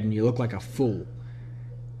your head and you look like a fool.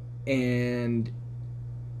 And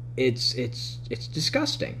it's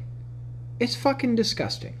disgusting. It's fucking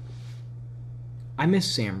disgusting. I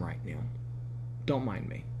miss Sam right now. Don't mind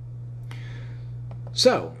me.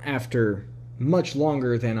 So, after much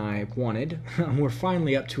longer than I wanted, we're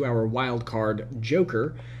finally up to our wild card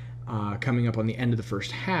Joker, coming up on the end of the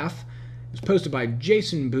first half. It was posted by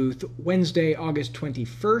Jason Booth, Wednesday, August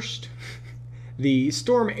 21st. The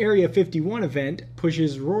Storm Area 51 event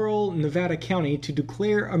pushes rural Nevada County to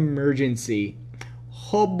declare emergency.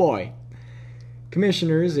 Oh boy.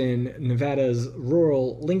 Commissioners in Nevada's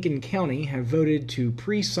rural Lincoln County have voted to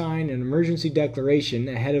pre-sign an emergency declaration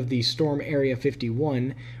ahead of the Storm Area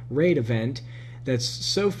 51 raid event that's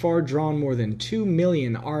so far drawn more than 2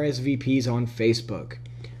 million RSVPs on Facebook.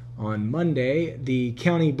 On Monday, the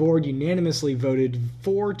county board unanimously voted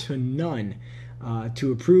 4-0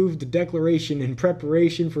 to approve the declaration in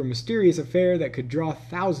preparation for a mysterious affair that could draw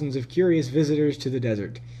thousands of curious visitors to the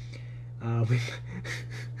desert.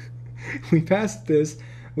 We passed this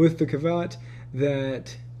with the caveat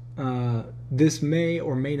that this may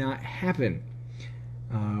or may not happen.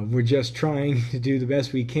 We're just trying to do the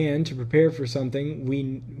best we can to prepare for something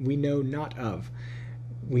we know not of.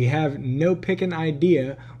 We have no pickin'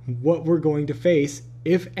 idea what we're going to face,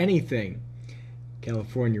 if anything.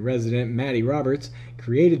 California resident Maddie Roberts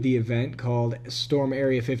created the event called Storm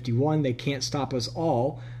Area 51. They can't stop us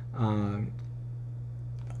all.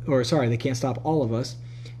 They can't stop all of us.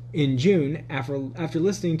 In June, after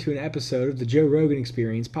listening to an episode of the Joe Rogan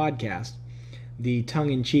Experience podcast. The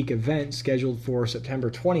tongue-in-cheek event, scheduled for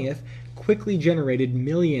September 20th, quickly generated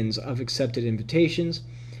millions of accepted invitations.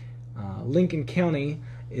 Lincoln County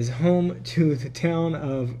is home to the town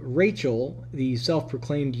of Rachel, the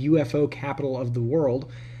self-proclaimed UFO capital of the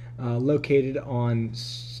world, located on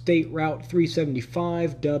State Route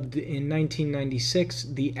 375, dubbed in 1996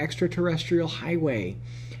 the Extraterrestrial Highway.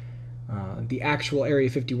 The actual Area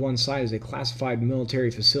 51 site is a classified military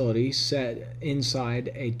facility set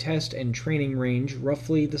inside a test and training range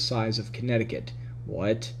roughly the size of Connecticut.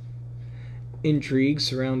 What? Intrigue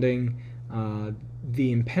surrounding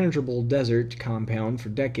the impenetrable desert compound for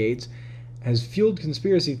decades has fueled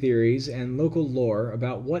conspiracy theories and local lore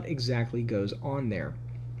about what exactly goes on there.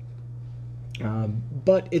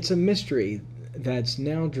 But it's a mystery that's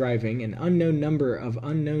now driving an unknown number of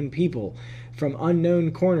unknown people from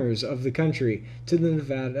unknown corners of the country to the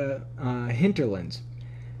Nevada hinterlands.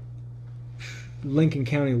 Lincoln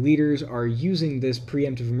County leaders are using this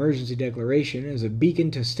preemptive emergency declaration as a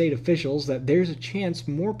beacon to state officials that there's a chance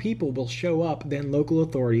more people will show up than local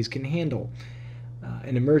authorities can handle.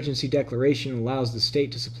 An emergency declaration allows the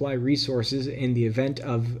state to supply resources in the event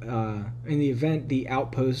the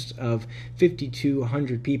outpost of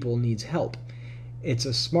 5,200 people needs help. It's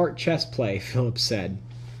a smart chess play, Phillips said.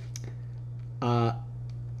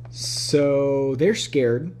 So they're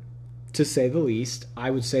scared, to say the least.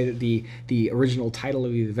 I would say that the original title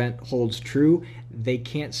of the event holds true. They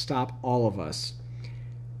can't stop all of us.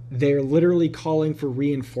 They're literally calling for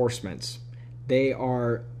reinforcements. They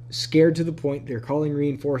are scared to the point they're calling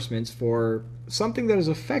reinforcements for something that is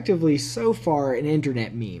effectively, so far, an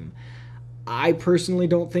internet meme. I personally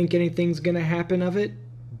don't think anything's going to happen of it,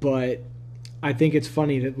 but I think it's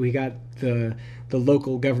funny that we got the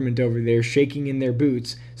local government over there shaking in their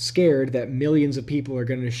boots, scared that millions of people are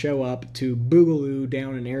going to show up to boogaloo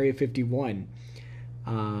down in Area 51.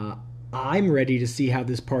 I'm ready to see how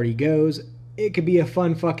this party goes. It could be a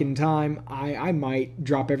fun fucking time. I might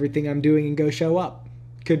drop everything I'm doing and go show up.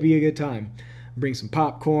 Could be a good time. Bring some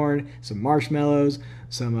popcorn, some marshmallows,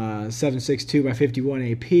 some 7.62 by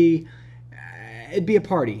 51 AP. It'd be a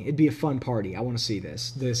party. It'd be a fun party. I want to see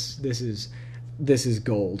this. This is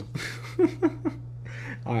gold.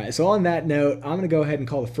 All right, so on that note, I'm going to go ahead and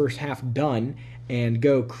call the first half done and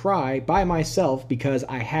go cry by myself because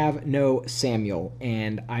I have no Samuel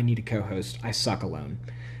and I need a co-host. I suck alone.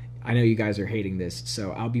 I know you guys are hating this,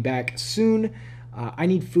 so I'll be back soon. I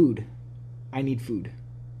need food.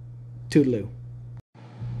 Toodaloo.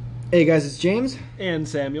 Hey guys, it's James. And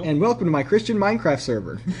Samuel. And welcome to my Christian Minecraft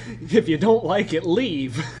server. If you don't like it,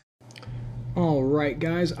 leave. Alright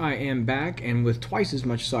guys, I am back, and with twice as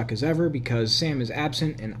much suck as ever because Sam is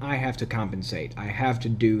absent and I have to compensate. I have to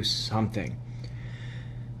do something.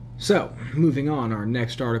 So, moving on, our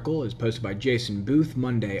next article is posted by Jason Booth,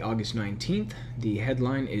 Monday, August 19th. The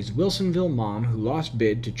headline is Wilsonville Mom Who Lost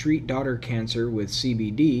Bid to Treat Daughter Cancer with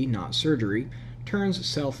CBD, Not Surgery, Turns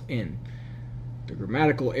Self In. The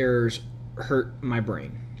grammatical errors hurt my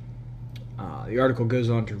brain. The article goes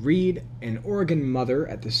on to read, an Oregon mother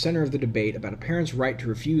at the center of the debate about a parent's right to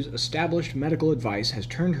refuse established medical advice has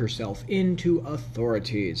turned herself in to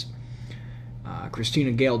authorities.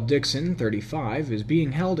 Christina Gale Dixon, 35, is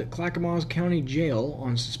being held at Clackamas County Jail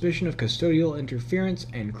on suspicion of custodial interference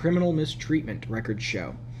and criminal mistreatment, records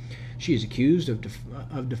show. She is accused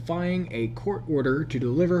of defying a court order to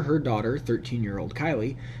deliver her daughter, 13-year-old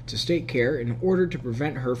Kylie, to state care in order to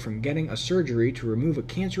prevent her from getting a surgery to remove a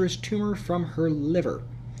cancerous tumor from her liver.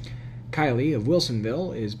 Kylie of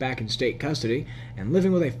Wilsonville is back in state custody and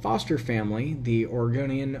living with a foster family, the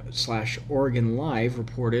Oregonian/Oregon Live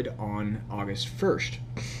reported on August 1st.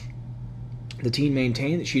 The teen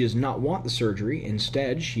maintained that she does not want the surgery.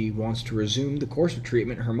 Instead, she wants to resume the course of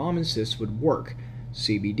treatment her mom insists would work,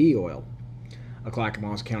 CBD oil. A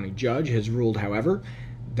Clackamas County judge has ruled, however,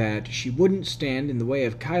 that she wouldn't stand in the way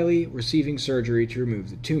of Kylie receiving surgery to remove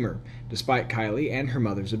the tumor, despite Kylie and her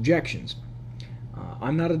mother's objections.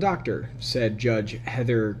 I'm not a doctor, said Judge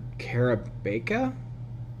Heather Karabeka.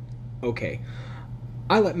 Okay.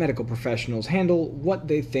 I let medical professionals handle what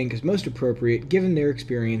they think is most appropriate given their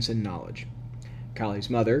experience and knowledge. Kylie's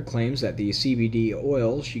mother claims that the CBD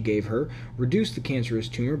oil she gave her reduced the cancerous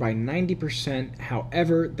tumor by 90%,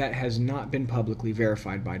 however, that has not been publicly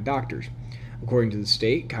verified by doctors. According to the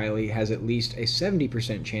state, Kylie has at least a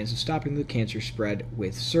 70% chance of stopping the cancer spread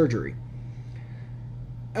with surgery.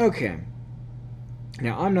 Okay.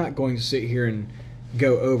 Now, I'm not going to sit here and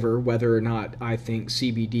go over whether or not I think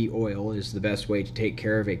CBD oil is the best way to take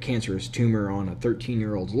care of a cancerous tumor on a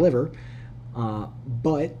 13-year-old's liver,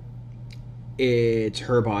 but it's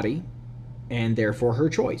her body, and therefore her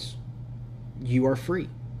choice. You are free.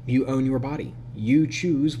 You own your body. You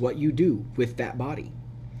choose what you do with that body.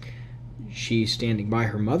 She's standing by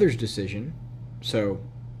her mother's decision, so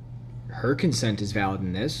her consent is valid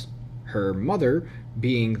in this. Her mother,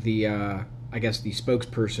 being the the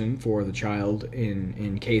spokesperson for the child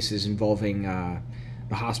in cases involving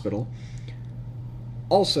the hospital,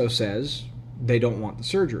 also says they don't want the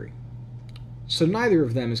surgery. So neither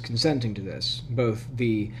of them is consenting to this. Both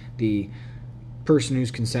the person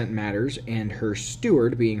whose consent matters and her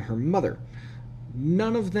steward, being her mother.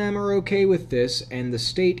 None of them are okay with this, and the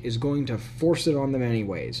state is going to force it on them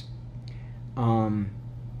anyways. Now,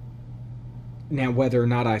 whether or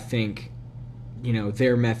not I think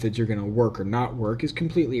their methods are going to work or not work is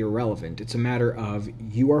completely irrelevant. It's a matter of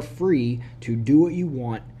you are free to do what you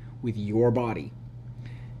want with your body.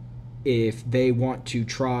 If they want to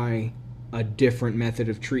try a different method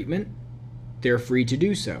of treatment, they're free to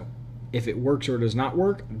do so. If it works or does not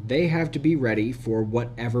work, they have to be ready for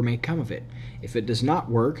whatever may come of it. If it does not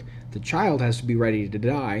work, the child has to be ready to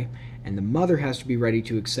die, and the mother has to be ready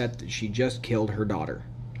to accept that she just killed her daughter.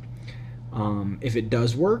 If it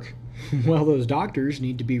does work, well, those doctors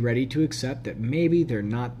need to be ready to accept that maybe they're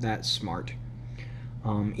not that smart.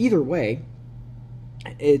 Either way,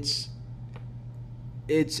 it's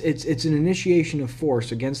an initiation of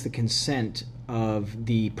force against the consent of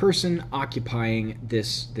the person occupying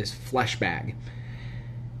this flesh bag,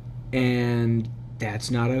 and that's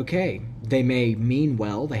not okay. They may mean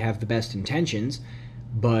well, they have the best intentions,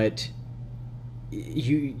 but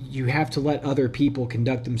you have to let other people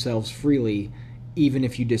conduct themselves freely, even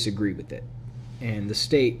if you disagree with it. And the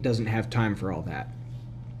state doesn't have time for all that.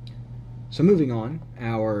 So moving on,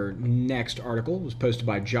 our next article was posted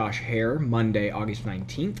by Josh Hare, Monday, August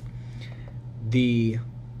 19th. The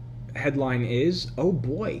headline is, oh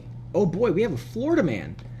boy, we have a Florida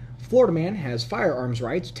man. Florida man has firearms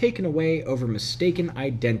rights taken away over mistaken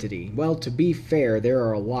identity. Well, to be fair, there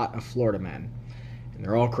are a lot of Florida men, and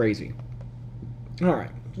they're all crazy. All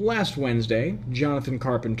right, last Wednesday, Jonathan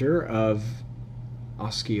Carpenter of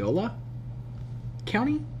Osceola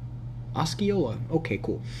County? Osceola. Okay,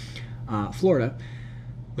 cool. Florida,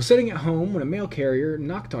 was sitting at home when a mail carrier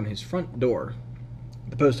knocked on his front door.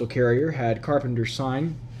 The postal carrier had Carpenter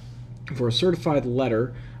sign for a certified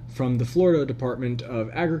letter from the Florida Department of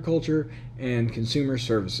Agriculture and Consumer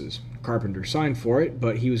Services. Carpenter signed for it,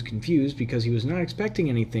 but he was confused because he was not expecting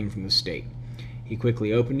anything from the state. He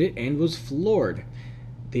quickly opened it and was floored.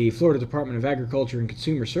 The Florida Department of Agriculture and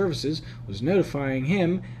Consumer Services was notifying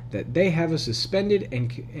him that they have suspended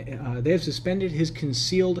his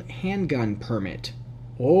concealed handgun permit.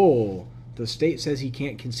 Oh, the state says he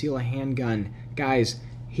can't conceal a handgun. Guys,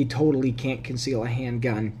 he totally can't conceal a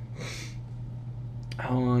handgun.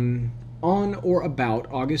 On or about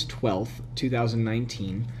August 12th,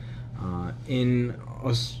 2019, in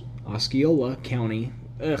Osceola County,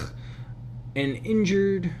 an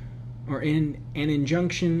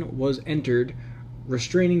injunction was entered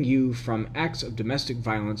restraining you from acts of domestic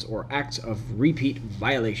violence or acts of repeat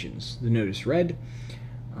violations. The notice read,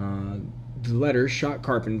 the letter shocked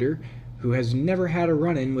Carpenter, who has never had a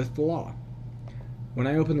run-in with the law. When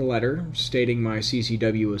I opened the letter stating my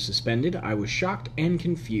CCW was suspended, I was shocked and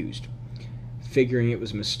confused. Figuring it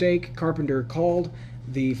was a mistake, Carpenter called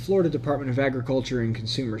the Florida Department of Agriculture and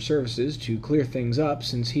Consumer Services to clear things up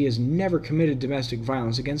since he has never committed domestic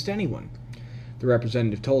violence against anyone. The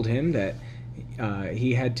representative told him that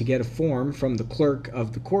he had to get a form from the clerk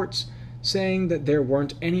of the courts saying that there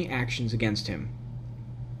weren't any actions against him.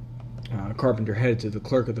 Carpenter headed to the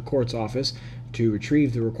clerk of the court's office to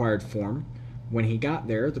retrieve the required form. When he got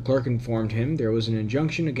there, the clerk informed him there was an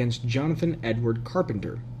injunction against Jonathan Edward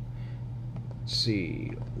Carpenter. Let's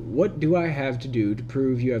see, what do I have to do to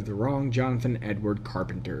prove you have the wrong Jonathan Edward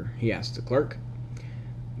Carpenter? He asked the clerk.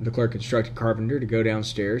 The clerk instructed Carpenter to go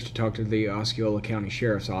downstairs to talk to the Osceola County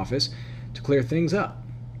Sheriff's Office to clear things up.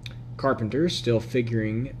 Carpenter, still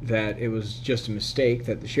figuring that it was just a mistake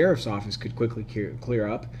that the Sheriff's Office could quickly clear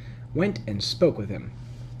up, went and spoke with him.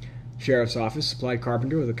 The Sheriff's Office supplied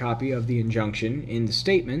Carpenter with a copy of the injunction. In the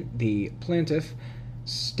statement, the plaintiff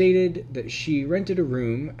stated that she rented a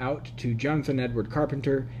room out to Jonathan Edward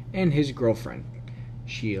Carpenter and his girlfriend.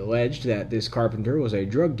 She alleged that this Carpenter was a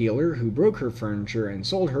drug dealer who broke her furniture and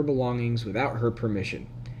sold her belongings without her permission.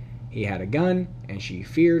 He had a gun, and she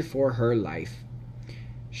feared for her life.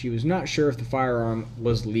 She was not sure if the firearm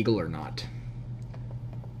was legal or not.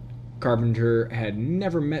 Carpenter had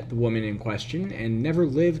never met the woman in question and never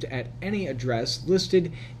lived at any address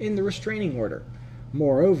listed in the restraining order.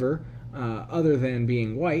 Moreover, other than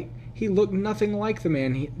being white, he looked nothing like the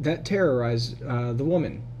man that terrorized the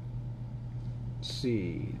woman. Let's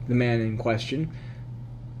see, the man in question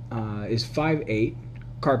is 5'8",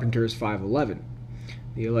 Carpenter is 5'11".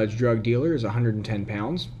 The alleged drug dealer is 110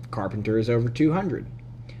 pounds, Carpenter is over 200.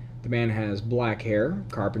 The man has black hair,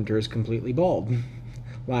 Carpenter is completely bald.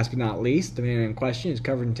 Last but not least, the man in question is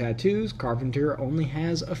covered in tattoos, Carpenter only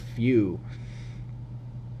has a few.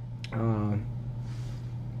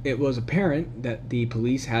 It was apparent that the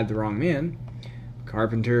police had the wrong man.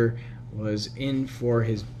 Carpenter was in for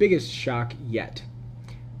his biggest shock yet.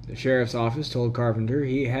 The sheriff's office told Carpenter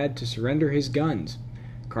he had to surrender his guns.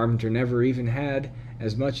 Carpenter never even had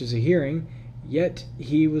as much as a hearing, yet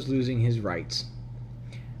he was losing his rights.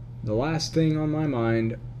 The last thing on my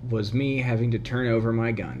mind was me having to turn over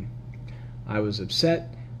my gun. I was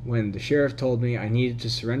upset when the sheriff told me I needed to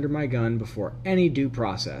surrender my gun before any due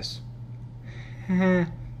process.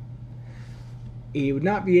 He would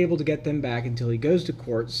not be able to get them back until he goes to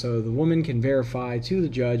court so the woman can verify to the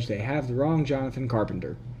judge they have the wrong Jonathan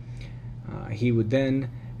Carpenter. He would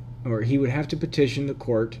have to petition the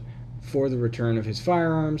court for the return of his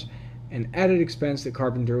firearms, an added expense that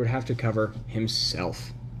Carpenter would have to cover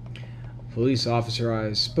himself. A police officer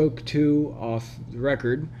I spoke to off the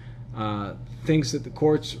record thinks that the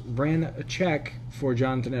courts ran a check for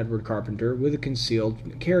Jonathan Edward Carpenter with a concealed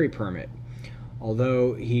carry permit.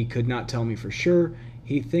 Although he could not tell me for sure,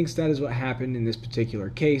 he thinks that is what happened in this particular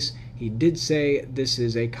case. He did say this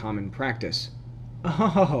is a common practice.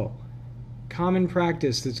 Oh, common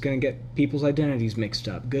practice that's going to get people's identities mixed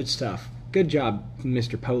up. Good stuff. Good job,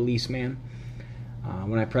 Mr. Policeman.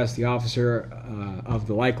 When I pressed the officer of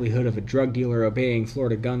the likelihood of a drug dealer obeying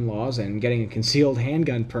Florida gun laws and getting a concealed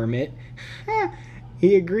handgun permit,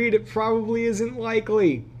 he agreed it probably isn't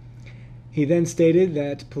likely. He then stated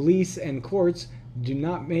that police and courts do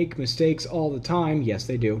not make mistakes all the time. Yes,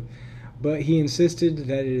 they do. But he insisted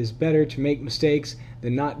that it is better to make mistakes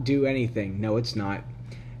than not do anything. No, it's not.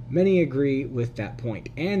 Many agree with that point.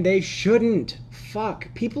 And they shouldn't.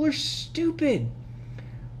 Fuck. People are stupid.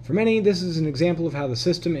 For many, this is an example of how the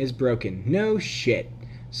system is broken. No shit.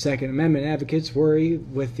 Second Amendment advocates worry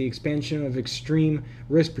with the expansion of extreme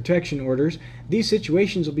risk protection orders, these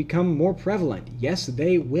situations will become more prevalent. Yes,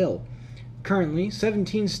 they will. Currently,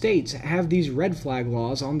 17 states have these red flag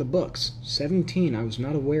laws on the books. 17. I was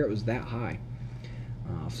not aware it was that high.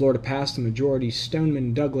 Florida passed the majority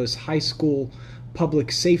Stoneman Douglas High School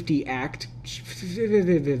Public Safety Act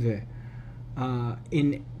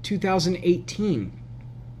in 2018.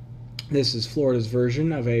 This is Florida's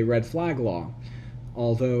version of a red flag law.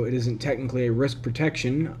 Although it isn't technically a risk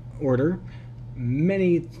protection order,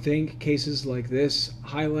 many think cases like this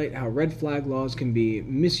highlight how red flag laws can be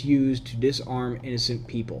misused to disarm innocent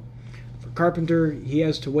people. For Carpenter, he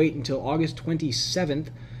has to wait until August 27th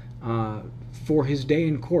for his day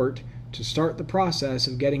in court to start the process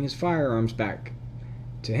of getting his firearms back.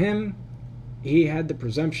 To him, he had the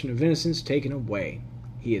presumption of innocence taken away.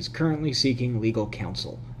 He is currently seeking legal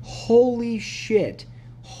counsel. Holy shit.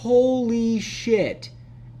 Holy shit.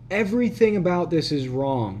 Everything about this is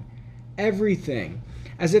wrong. Everything.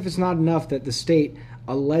 As if it's not enough that the state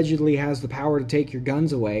allegedly has the power to take your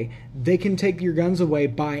guns away, they can take your guns away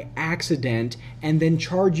by accident and then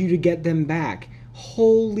charge you to get them back.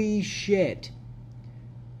 Holy shit.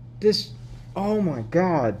 Oh my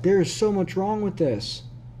God, there's so much wrong with this.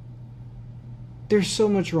 There's so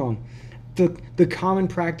much wrong. The common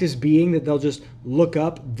practice being that they'll just look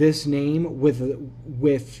up this name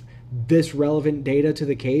with this relevant data to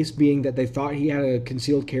the case, being that they thought he had a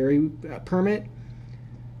concealed carry permit,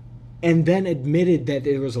 and then admitted that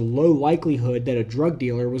there was a low likelihood that a drug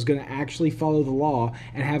dealer was going to actually follow the law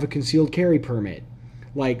and have a concealed carry permit.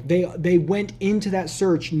 Like, they went into that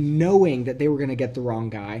search knowing that they were going to get the wrong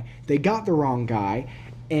guy. They got the wrong guy,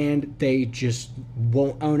 and they just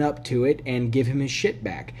won't own up to it and give him his shit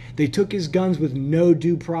back. They took his guns with no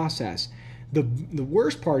due process. The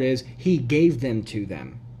worst part is he gave them to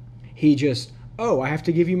them. He just, I have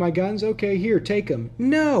to give you my guns? Okay, here, take them.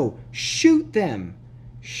 No, shoot them.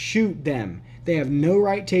 Shoot them. They have no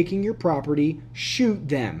right taking your property. Shoot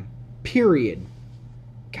them. Period.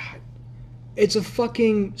 God. It's a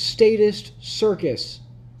fucking statist circus.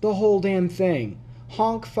 The whole damn thing.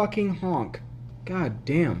 Honk fucking honk. God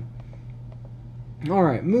damn.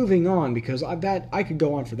 Alright, moving on, because I could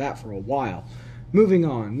go on for that for a while. Moving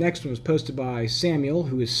on. Next one was posted by Samuel,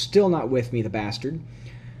 who is still not with me, the bastard.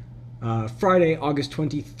 Friday, August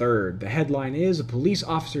 23rd. The headline is, a police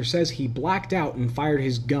officer says he blacked out and fired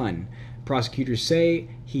his gun. Prosecutors say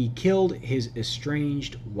he killed his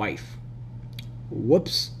estranged wife.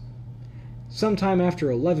 Whoops. Sometime after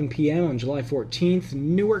 11 p.m. on July 14th,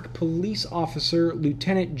 Newark police officer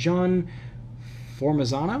Lieutenant John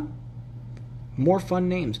Formazano, more fun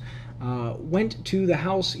names, went to the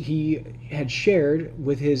house he had shared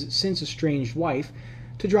with his since estranged wife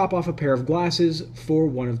to drop off a pair of glasses for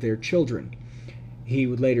one of their children. He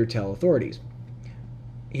would later tell authorities.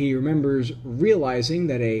 He remembers realizing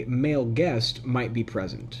that a male guest might be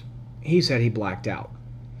present. He said he blacked out.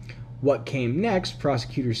 What came next,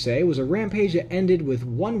 prosecutors say, was a rampage that ended with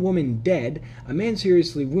one woman dead, a man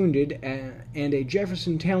seriously wounded, and a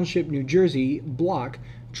Jefferson Township, New Jersey block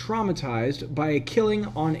traumatized by a killing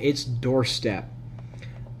on its doorstep.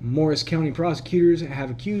 Morris County prosecutors have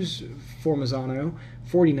accused Formazano,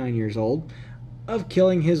 49 years old, of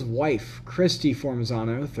killing his wife, Christy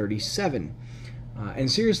Formazano, 37,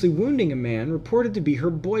 and seriously wounding a man reported to be her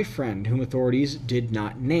boyfriend, whom authorities did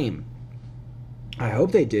not name. I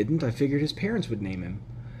hope they didn't. I figured his parents would name him.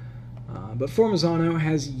 But Formazano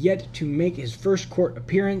has yet to make his first court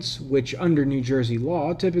appearance, which under New Jersey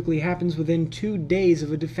law typically happens within 2 days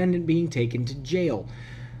of a defendant being taken to jail.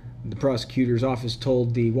 The prosecutor's office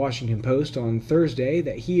told the Washington Post on Thursday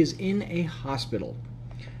that he is in a hospital.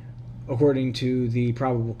 According to the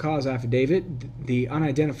probable cause affidavit, the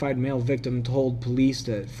unidentified male victim told police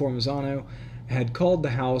that Formazano had called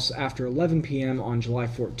the house after 11 p.m. on July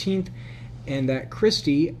 14th and that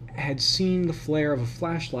Christy had seen the flare of a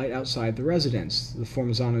flashlight outside the residence. The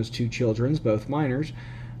Formazano's 2 children, both minors,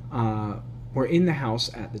 were in the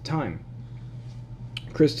house at the time.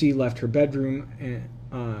 Christy left her bedroom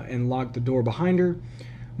and locked the door behind her.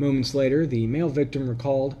 Moments later, the male victim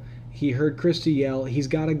recalled he heard Christy yell, "He's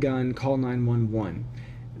got a gun, call 911.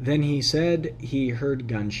 Then he said he heard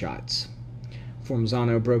gunshots.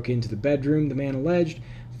 Formazano broke into the bedroom, the man alleged,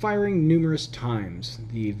 firing numerous times.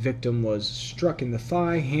 The victim was struck in the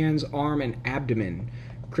thigh, hands, arm, and abdomen.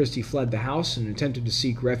 Christy fled the house and attempted to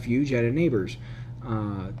seek refuge at a neighbor's,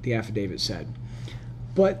 the affidavit said.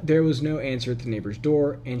 But there was no answer at the neighbor's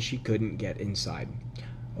door, and she couldn't get inside.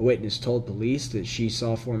 A witness told police that she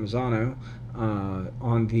saw Formazano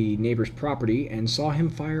on the neighbor's property and saw him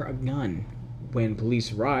fire a gun. When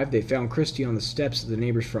police arrived, they found Christy on the steps of the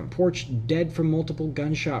neighbor's front porch, dead from multiple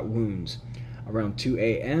gunshot wounds. Around 2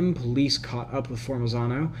 a.m., police caught up with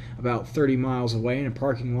Formazano about 30 miles away in a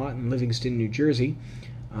parking lot in Livingston, New Jersey,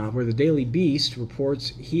 where the Daily Beast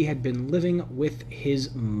reports he had been living with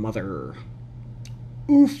his mother.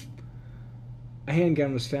 Oof! A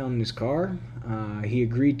handgun was found in his car. He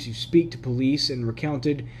agreed to speak to police and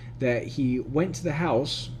recounted that he went to the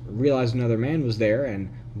house, realized another man was there, and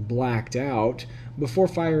blacked out before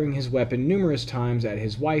firing his weapon numerous times at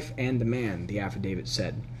his wife and the man, the affidavit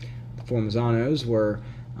said. The Formazanos were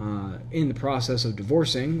in the process of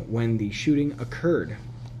divorcing when the shooting occurred.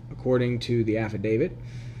 According to the affidavit,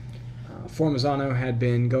 Formazano had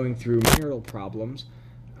been going through marital problems,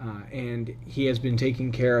 and he has been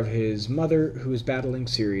taking care of his mother, who is battling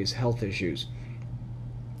serious health issues.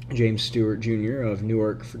 James Stewart, Jr. of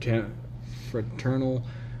Newark Fraternal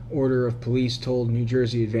Order of Police told New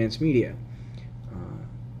Jersey Advance Media.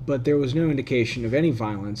 But there was no indication of any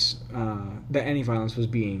violence, that any violence was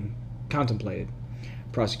being contemplated.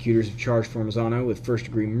 Prosecutors have charged Formazano with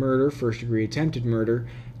first-degree murder, first-degree attempted murder,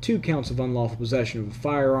 2 counts of unlawful possession of a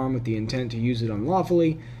firearm with the intent to use it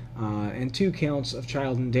unlawfully, and 2 counts of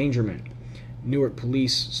child endangerment. Newark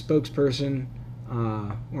Police spokesman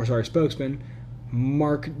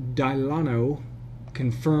Mark Dilano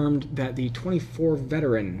confirmed that the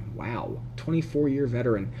 24-year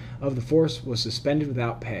veteran of the force was suspended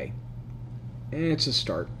without pay. It's a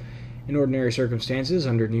start. In ordinary circumstances,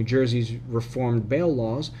 under New Jersey's reformed bail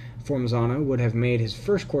laws, Formazano would have made his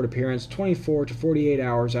first court appearance 24 to 48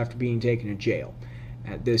 hours after being taken to jail.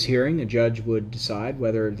 At this hearing, the judge would decide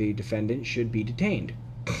whether the defendant should be detained.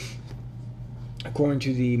 According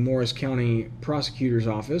to the Morris County Prosecutor's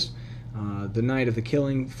Office, the night of the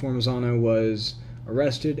killing, Formazano was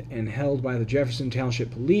arrested and held by the Jefferson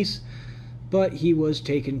Township Police, but he was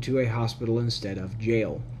taken to a hospital instead of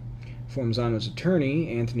jail. Formazano's attorney,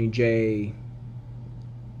 Anthony J.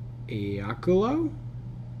 Iaculo,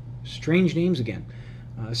 strange names again,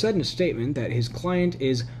 said in a statement that his client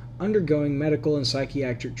is undergoing medical and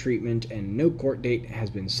psychiatric treatment and no court date has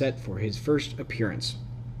been set for his first appearance.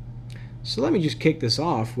 So let me just kick this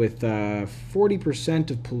off with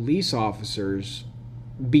 40% of police officers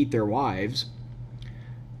beat their wives.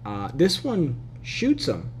 This one shoots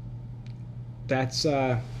them. That's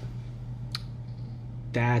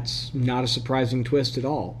not a surprising twist at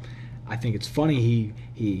all. I think it's funny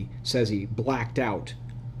he says he blacked out.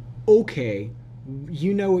 Okay,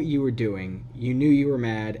 you know what you were doing. You knew you were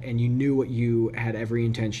mad, and you knew what you had every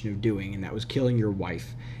intention of doing, and that was killing your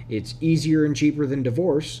wife. It's easier and cheaper than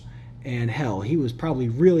divorce, and hell, he was probably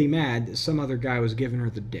really mad that some other guy was giving her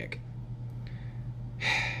the dick.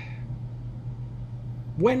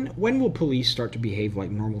 When will police start to behave like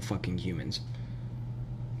normal fucking humans?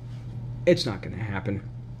 It's not going to happen.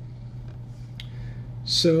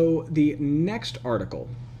 So the next article,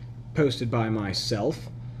 posted by myself,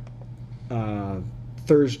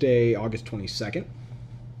 Thursday, August 22nd,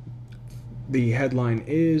 the headline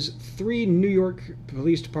is 3 New York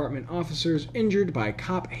Police Department officers injured by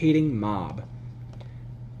cop-hating mob.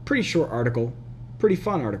 Pretty short article, pretty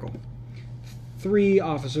fun article. 3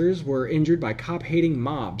 officers were injured by cop-hating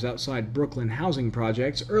mobs outside Brooklyn housing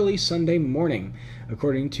projects early Sunday morning,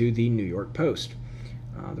 according to the New York Post.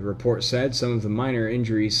 The report said some of the minor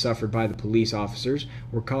injuries suffered by the police officers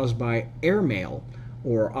were caused by airmail,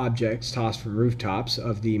 or objects tossed from rooftops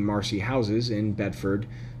of the Marcy houses in Bedford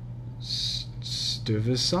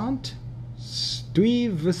Stuyvesant?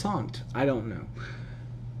 I don't know.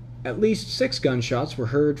 At least 6 gunshots were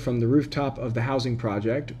heard from the rooftop of the housing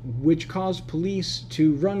project, which caused police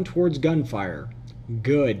to run towards gunfire.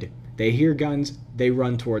 Good. They hear guns, they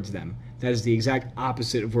run towards them. That is the exact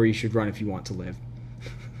opposite of where you should run if you want to live.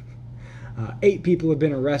 8 people have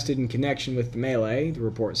been arrested in connection with the melee, the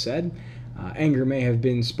report said. Anger may have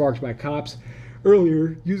been sparked by cops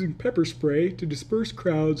earlier using pepper spray to disperse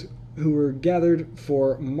crowds who were gathered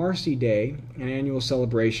for Marcy Day, an annual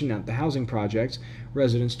celebration at the housing projects,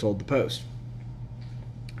 residents told the Post.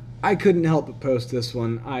 I couldn't help but post this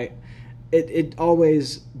one. It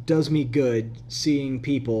always does me good seeing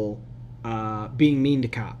people being mean to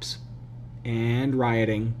cops and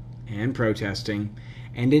rioting and protesting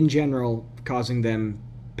and in general causing them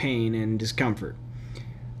pain and discomfort.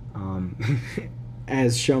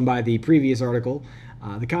 As shown by the previous article,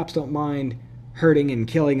 the cops don't mind hurting and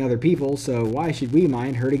killing other people, so why should we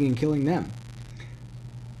mind hurting and killing them?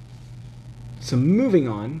 So moving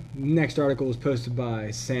on, next article was posted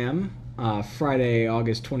by Sam, Friday,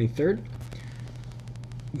 August 23rd.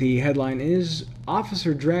 The headline is,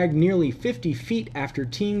 Officer dragged nearly 50 feet after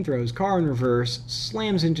teen throws car in reverse,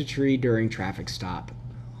 slams into tree during traffic stop.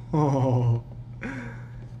 Oh.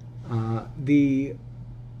 The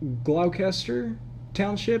Gloucester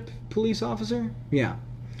Township police officer? Yeah.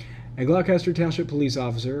 A Gloucester Township police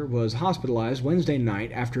officer was hospitalized Wednesday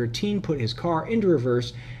night after a teen put his car into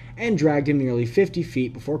reverse and dragged him nearly 50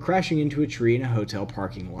 feet before crashing into a tree in a hotel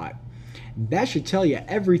parking lot. That should tell you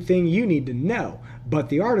everything you need to know, but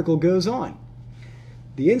the article goes on.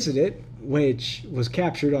 The incident, which was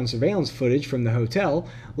captured on surveillance footage from the hotel,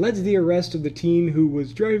 led to the arrest of the teen who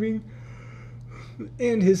was driving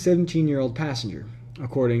and his 17-year-old passenger,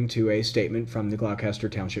 according to a statement from the Gloucester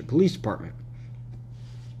Township Police Department.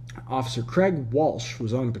 Officer Craig Walsh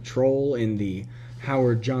was on patrol in the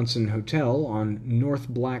Howard Johnson Hotel on North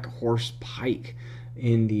Black Horse Pike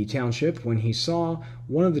in the township when he saw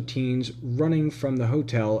one of the teens running from the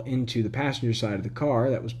hotel into the passenger side of the car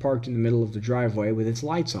that was parked in the middle of the driveway with its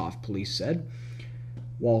lights off, police said.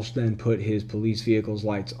 Walsh then put his police vehicle's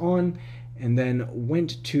lights on and then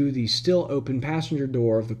went to the still open passenger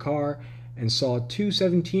door of the car and saw 2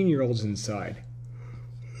 17-year-olds inside.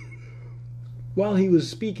 While he was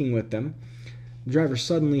speaking with them, the driver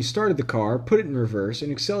suddenly started the car, put it in reverse,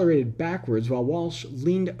 and accelerated backwards while Walsh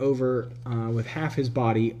leaned over with half his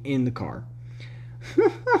body in the car.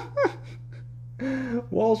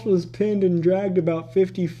 Walsh was pinned and dragged about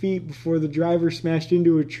 50 feet before the driver smashed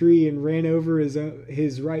into a tree and ran over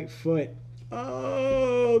his right foot.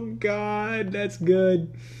 Oh, God, that's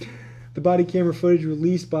good. The body camera footage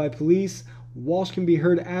released by police, Walsh can be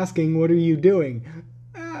heard asking, "What are you doing?"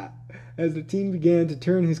 as the teen began to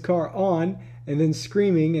turn his car on and then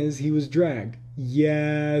screaming as he was dragged.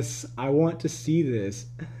 Yes, I want to see this.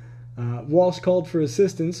 Walsh called for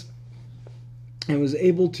assistance and was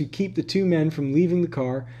able to keep the two men from leaving the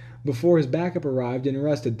car before his backup arrived and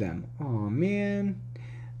arrested them. Aw, man.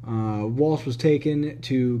 Walsh was taken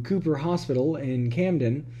to Cooper Hospital in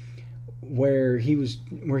Camden, where he was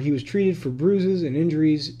treated for bruises and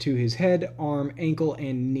injuries to his head, arm, ankle,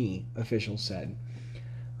 and knee, officials said.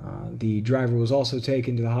 The driver was also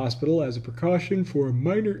taken to the hospital as a precaution for a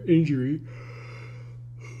minor injury.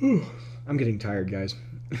 I'm getting tired, guys.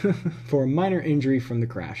 For a minor injury from the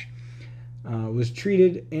crash. Was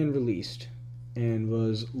treated and released, and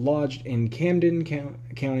was lodged in Camden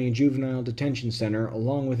County Juvenile Detention Center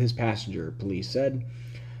along with his passenger, police said.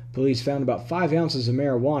 Police found about 5 ounces of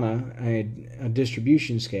marijuana, a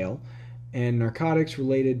distribution scale, and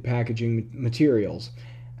narcotics-related packaging materials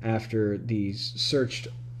after they searched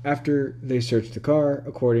the car,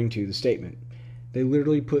 according to the statement. They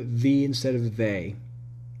literally put "the" instead of "they."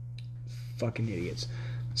 Fucking idiots.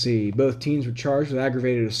 See, both teens were charged with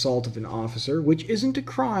aggravated assault of an officer, which isn't a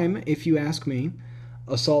crime, if you ask me.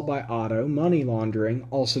 Assault by auto, money laundering,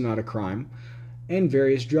 also not a crime, and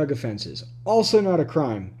various drug offenses, also not a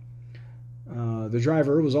crime. The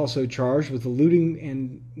driver was also charged with eluding,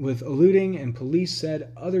 and police said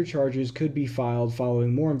other charges could be filed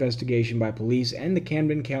following more investigation by police and the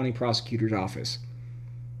Camden County Prosecutor's Office.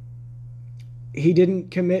 He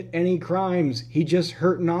didn't commit any crimes. He just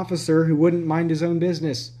hurt an officer who wouldn't mind his own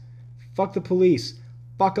business. Fuck the police.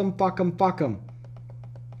 Fuck 'em, fuck 'em, fuck 'em.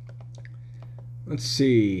 Let's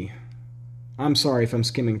see. I'm sorry if I'm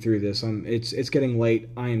skimming through this. It's getting late.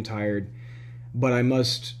 I am tired. But I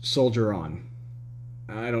must soldier on.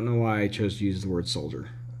 I don't know why I chose to use the word soldier.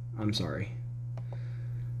 I'm sorry.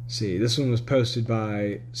 Let's see, this one was posted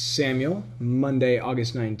by Samuel, Monday,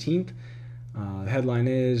 August 19th. The headline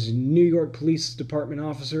is, New York Police Department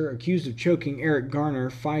officer accused of choking Eric Garner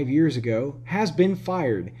 5 years ago has been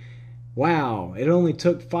fired. Wow, it only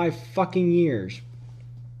took 5 fucking years.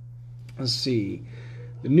 Let's see.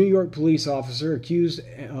 The New York police officer accused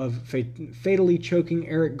of fatally choking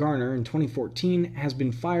Eric Garner in 2014 has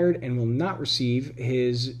been fired and will not receive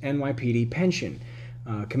his NYPD pension,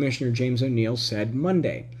 Commissioner James O'Neill said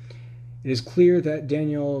Monday. It is clear that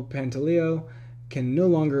Daniel Pantaleo can no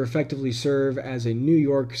longer effectively serve as a New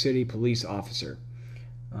York City police officer.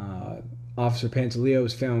 Officer Pantaleo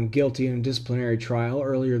was found guilty in a disciplinary trial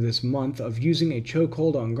earlier this month of using a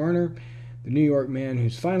chokehold on Garner, the New York man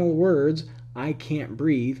whose final words, "I can't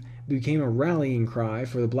breathe," became a rallying cry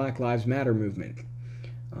for the Black Lives Matter movement.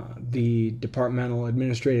 The departmental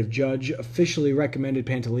administrative judge officially recommended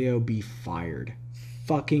Pantaleo be fired.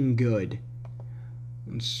 Fucking good.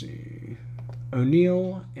 Let's see.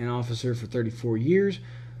 O'Neill, an officer for 34 years,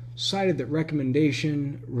 cited that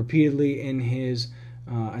recommendation repeatedly in his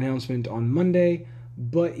announcement on Monday,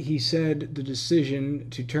 but he said the decision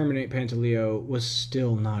to terminate Pantaleo was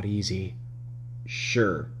still not easy.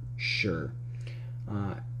 Sure.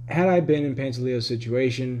 Had I been in Pantaleo's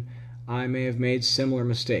situation, I may have made similar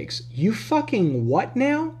mistakes. You fucking what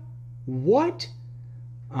now? What?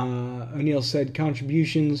 O'Neill said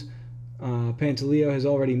contributions Pantaleo has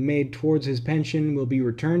already made towards his pension will be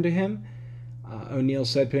returned to him. O'Neill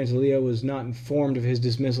said Pantaleo was not informed of his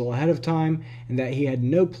dismissal ahead of time and that he had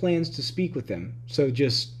no plans to speak with them. So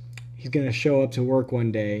he's going to show up to work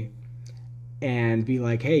one day and be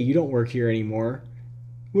like, "Hey, you don't work here anymore."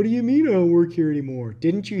 "What do you mean I don't work here anymore?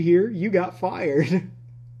 Didn't you hear? You got fired."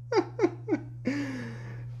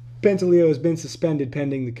 Pantaleo has been suspended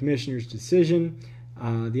pending the commissioner's decision,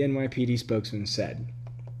 the NYPD spokesman said.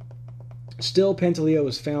 Still, Pantaleo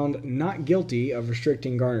was found not guilty of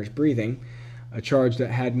restricting Garner's breathing, a charge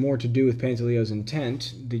that had more to do with Pantaleo's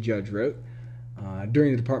intent, the judge wrote.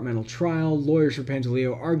 During the departmental trial, lawyers for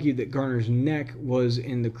Pantaleo argued that Garner's neck was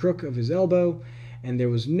in the crook of his elbow, and there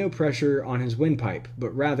was no pressure on his windpipe,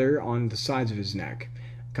 but rather on the sides of his neck,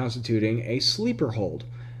 constituting a sleeper hold.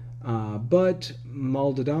 But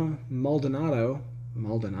Maldonado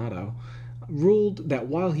ruled that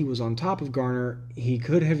while he was on top of Garner, he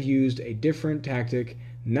could have used a different tactic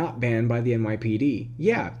not banned by the NYPD.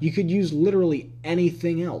 Yeah, you could use literally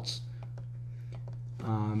anything else.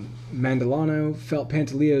 Mandolano felt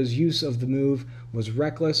Pantaleo's use of the move was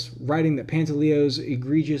reckless, writing that Pantaleo's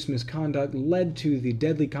egregious misconduct led to the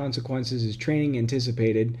deadly consequences his training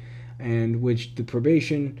anticipated, and which the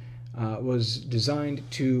probation was designed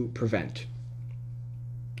to prevent.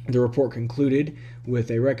 The report concluded with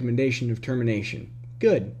a recommendation of termination.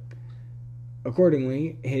 Good.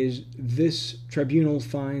 Accordingly, this tribunal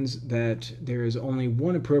finds that there is only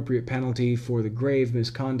one appropriate penalty for the grave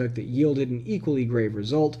misconduct that yielded an equally grave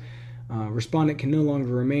result. Respondent can no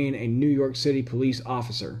longer remain a New York City police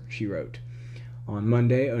officer, she wrote. On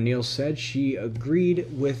Monday, O'Neill said she agreed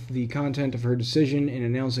with the content of her decision in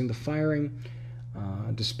announcing the firing.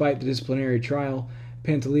 Despite the disciplinary trial,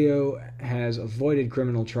 Pantaleo has avoided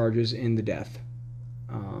criminal charges in the death.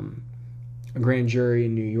 A grand jury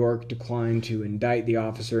in New York declined to indict the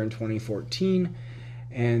officer in 2014,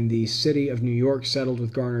 and the city of New York settled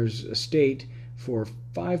with Garner's estate for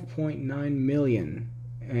 $5.9 million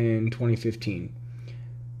in 2015.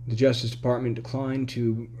 The Justice Department declined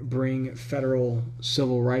to bring federal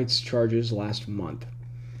civil rights charges last month.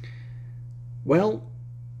 Well,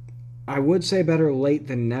 I would say better late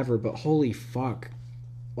than never, but holy fuck.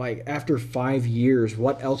 Like, after 5 years,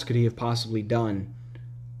 what else could he have possibly done?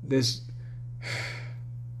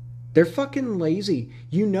 They're fucking lazy.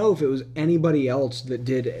 You know, if it was anybody else that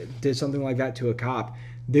did something like that to a cop,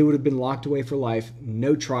 they would have been locked away for life,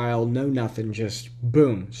 no trial, no nothing, just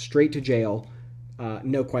boom, straight to jail,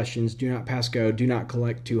 no questions, do not pass go, do not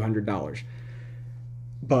collect $200.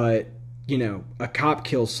 But, you know, a cop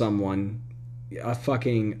kills someone, a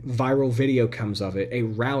fucking viral video comes of it, a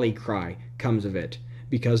rally cry comes of it,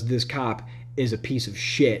 because this cop is a piece of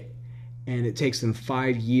shit, and it takes them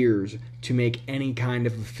 5 years to make any kind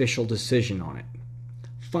of official decision on it.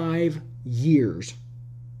 5 years.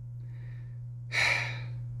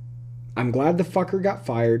 I'm glad the fucker got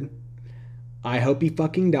fired. I hope he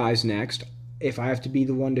fucking dies next. If I have to be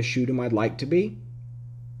the one to shoot him, I'd like to be.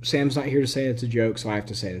 Sam's not here to say it's a joke, so I have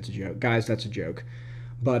to say it's a joke. Guys, that's a joke.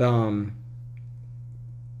 But,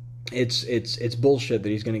 it's bullshit that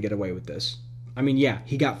he's going to get away with this. I mean, yeah,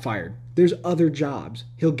 he got fired. There's other jobs.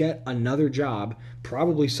 He'll get another job,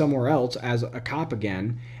 probably somewhere else as a cop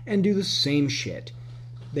again, and do the same shit.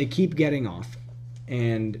 They keep getting off,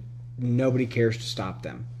 and nobody cares to stop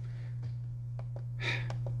them.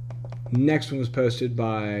 Next one was posted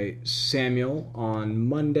by Samuel on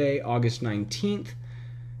Monday, August 19th.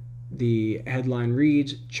 The headline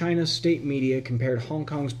reads, China's state media compared Hong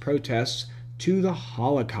Kong's protests to the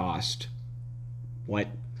Holocaust. What?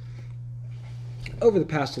 Over the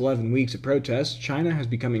past 11 weeks of protests, China has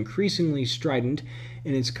become increasingly strident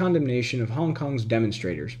in its condemnation of Hong Kong's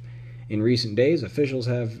demonstrators. In recent days, officials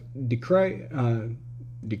have decried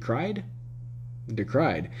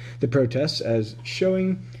the protests as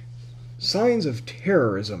showing signs of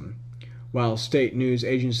terrorism, while state news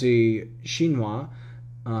agency Xinhua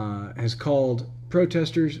has called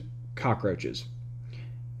protesters cockroaches.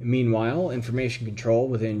 Meanwhile, information control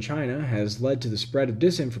within China has led to the spread of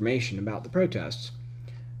disinformation about the protests.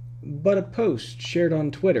 But a post shared on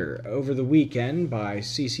Twitter over the weekend by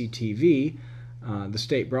CCTV, the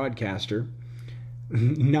state broadcaster,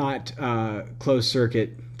 not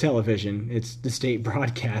closed-circuit television, it's the state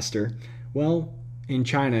broadcaster. Well, in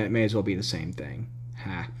China it may as well be the same thing.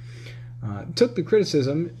 Took the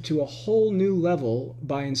criticism to a whole new level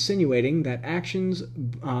by insinuating that actions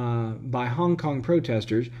by Hong Kong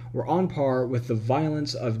protesters were on par with the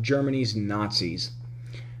violence of Germany's Nazis.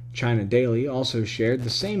 China Daily also shared the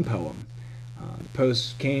same poem. The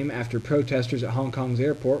post came after protesters at Hong Kong's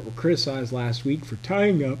airport were criticized last week for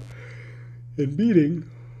tying up and beating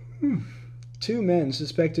 2 men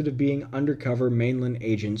suspected of being undercover mainland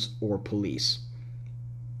agents or police.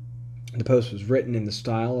 The post was written in the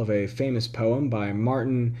style of a famous poem by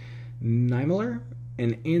Martin Niemöller,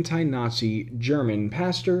 an anti-Nazi German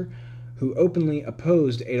pastor who openly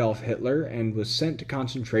opposed Adolf Hitler and was sent to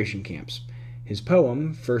concentration camps. His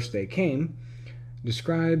poem, First They Came,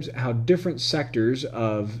 describes how different sectors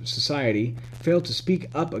of society failed to speak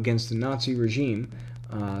up against the Nazi regime,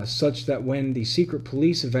 such that when the secret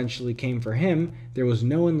police eventually came for him, there was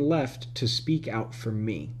no one left to speak out for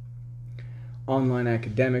me. Online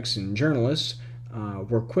academics and journalists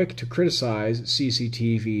were quick to criticize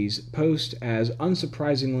CCTV's post as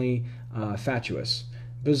unsurprisingly fatuous,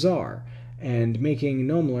 bizarre, and making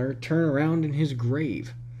Niemöller turn around in his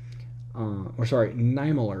grave.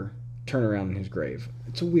 Niemöller turn around in his grave.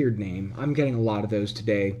 It's a weird name. I'm getting a lot of those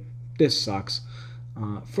today. This sucks.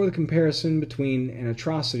 For the comparison between an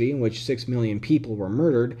atrocity in which 6 million people were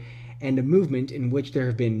murdered and a movement in which there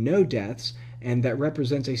have been no deaths and that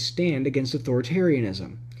represents a stand against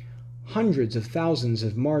authoritarianism. Hundreds of thousands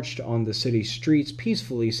have marched on the city's streets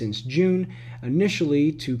peacefully since June,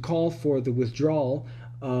 initially to call for the withdrawal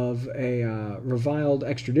of a reviled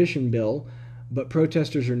extradition bill, but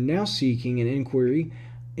protesters are now seeking an inquiry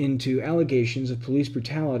into allegations of police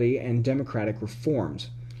brutality and democratic reforms.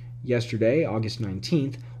 Yesterday, August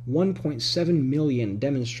 19th, 1.7 million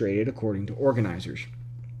demonstrated, according to organizers.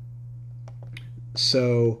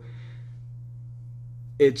 So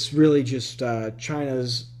it's really just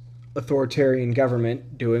China's authoritarian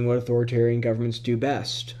government doing what authoritarian governments do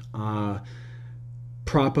best.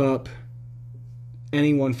 Prop up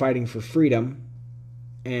anyone fighting for freedom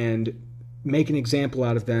and make an example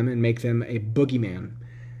out of them and make them a boogeyman.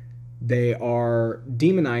 They are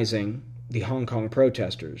demonizing the Hong Kong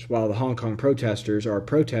protesters, while the Hong Kong protesters are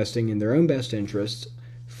protesting in their own best interests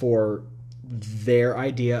for their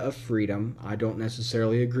idea of freedom. I don't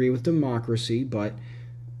necessarily agree with democracy, but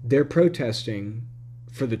they're protesting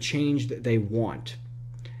for the change that they want.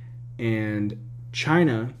 And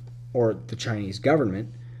China, or the Chinese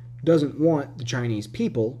government, doesn't want the Chinese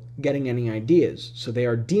people getting any ideas. So they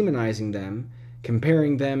are demonizing them,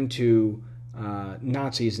 comparing them to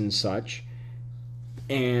Nazis and such,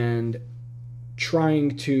 and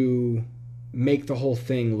trying to make the whole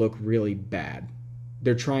thing look really bad.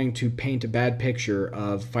 They're trying to paint a bad picture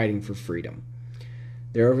of fighting for freedom.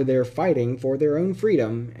 They're over there fighting for their own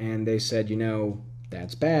freedom, and they said,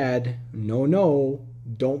 that's bad. No,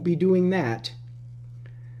 don't be doing that.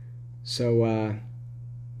 So,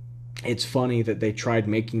 it's funny that they tried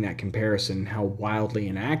making that comparison, how wildly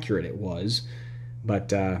inaccurate it was,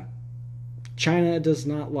 but China does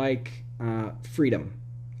not like freedom,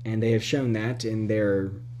 and they have shown that in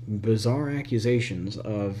their bizarre accusations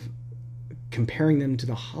of comparing them to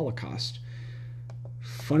the Holocaust.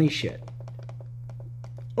 Funny shit.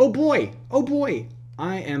 Oh boy!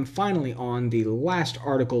 I am finally on the last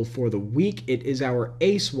article for the week. It is our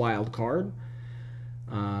Ace Wildcard,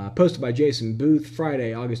 posted by Jason Booth,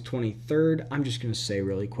 Friday, August 23rd. I'm just going to say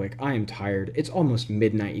really quick, I am tired. It's almost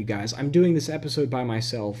midnight, you guys. I'm doing this episode by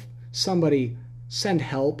myself. Somebody send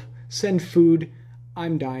help, send food.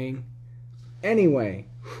 I'm dying. Anyway,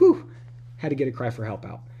 had to get a cry for help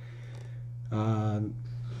out.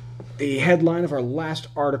 The headline of our last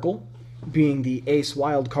article, being the Ace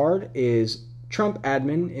Wildcard, is Trump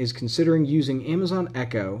admin is considering using Amazon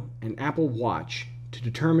Echo and Apple Watch to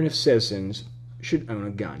determine if citizens should own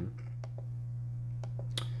a gun.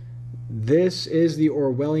 This is the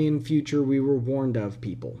Orwellian future we were warned of,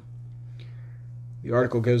 people. The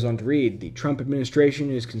article goes on to read, the Trump administration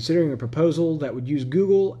is considering a proposal that would use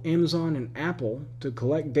Google, Amazon, and Apple to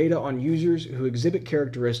collect data on users who exhibit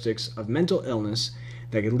characteristics of mental illness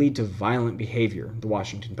that could lead to violent behavior, the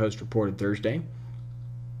Washington Post reported Thursday.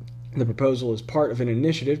 The proposal is part of an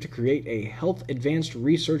initiative to create a Health Advanced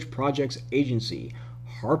Research Projects Agency,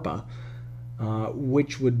 HARPA,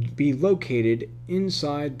 which would be located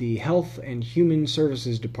inside the Health and Human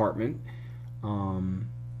Services Department.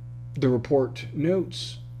 The report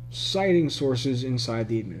notes, citing sources inside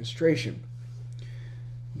the administration.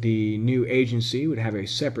 The new agency would have a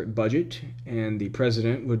separate budget, and the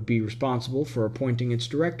president would be responsible for appointing its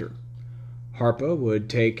director. HARPA would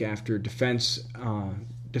take after Defense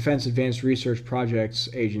Advanced Research Projects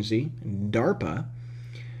Agency, DARPA,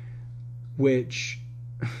 which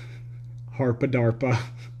DARPA,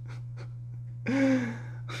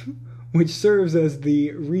 which serves as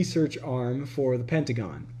the research arm for the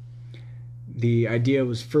Pentagon. The idea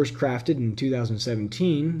was first crafted in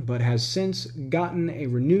 2017, but has since gotten a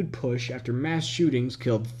renewed push after mass shootings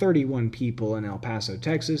killed 31 people in El Paso,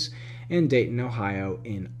 Texas, and Dayton, Ohio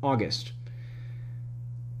in August.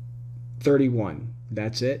 31.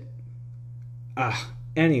 That's it?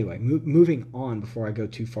 Anyway, moving on before I go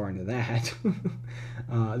too far into that.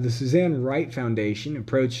 The Suzanne Wright Foundation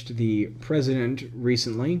approached the president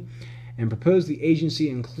recently and proposed the agency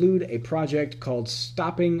include a project called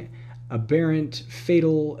Stopping Aberrant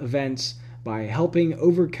Fatal Events by Helping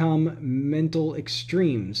Overcome Mental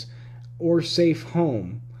Extremes or Safe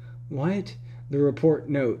Home. What? The report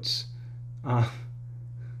notes.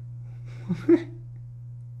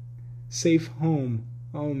 Safe Home.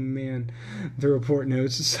 Oh man. The report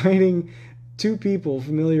notes, citing two people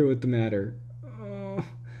familiar with the matter.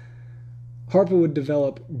 HARPA would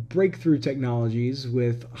develop breakthrough technologies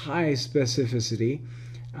with high specificity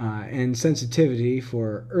and sensitivity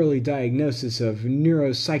for early diagnosis of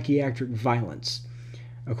neuropsychiatric violence,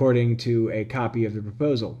 according to a copy of the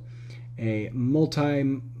proposal. A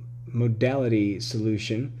multi-modality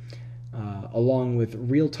solution, along with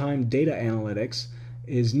real-time data analytics,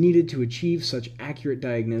 is needed to achieve such accurate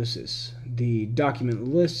diagnosis. The document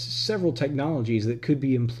lists several technologies that could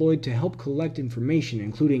be employed to help collect information,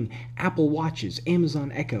 including Apple Watches,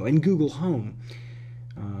 Amazon Echo, and Google Home.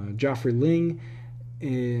 Geoffrey Ling,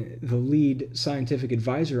 the lead scientific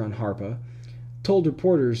advisor on HARPA, told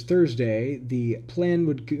reporters Thursday the plan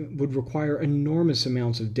would require enormous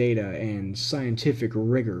amounts of data and scientific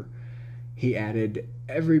rigor. He added,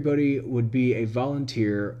 "Everybody would be a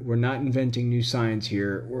volunteer. We're not inventing new science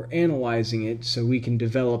here. We're analyzing it so we can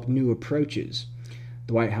develop new approaches."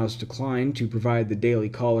 The White House declined to provide the Daily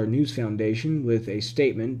Caller News Foundation with a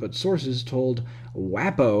statement, but sources told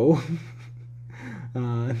WAPO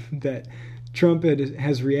that Trump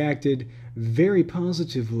has reacted very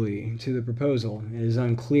positively to the proposal. It is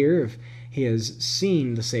unclear if he has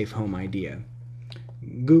seen the safe home idea.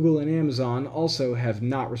 Google and Amazon also have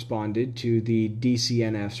not responded to the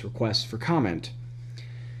DCNF's request for comment.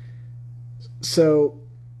 So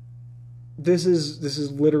this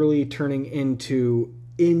is literally turning into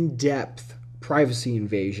in-depth privacy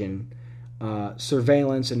invasion,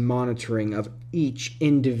 surveillance and monitoring of each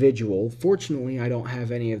individual. Fortunately, I don't have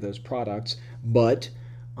any of those products, but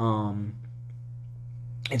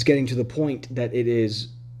it's getting to the point that it is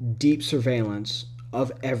deep surveillance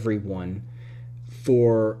of everyone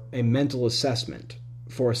for a mental assessment,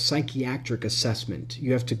 for a psychiatric assessment.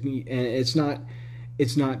 You have to be, and it's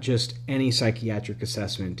not just any psychiatric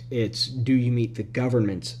assessment. It's, do you meet the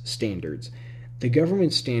government's standards? The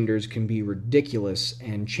government standards can be ridiculous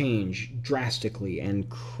and change drastically and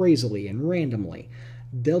crazily and randomly.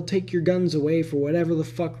 They'll take your guns away for whatever the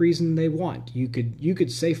fuck reason they want. You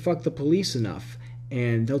could say fuck the police enough,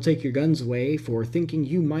 and they'll take your guns away for thinking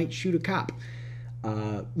you might shoot a cop.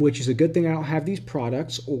 Which is a good thing I don't have these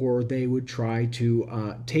products, or they would try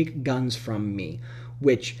to take guns from me,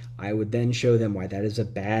 which I would then show them why that is a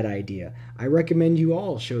bad idea. I recommend you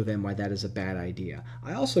all show them why that is a bad idea.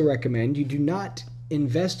 I also recommend you do not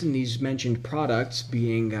invest in these mentioned products,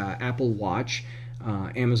 being Apple Watch,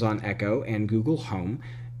 Amazon Echo, and Google Home.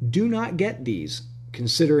 Do not get these,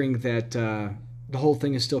 considering that the whole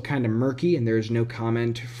thing is still kind of murky and there's no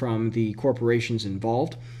comment from the corporations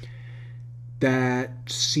involved. That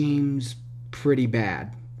seems pretty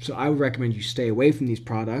bad. So I would recommend you stay away from these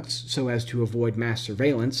products so as to avoid mass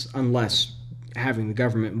surveillance, unless having the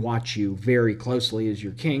government watch you very closely is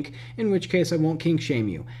your kink, in which case I won't kink shame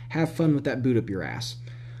you. Have fun with that boot up your ass.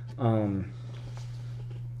 But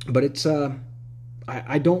it's,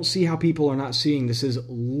 I don't see how people are not seeing this is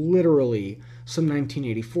literally some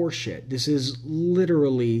 1984 shit. This is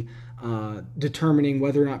literally determining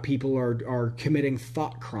whether or not people are committing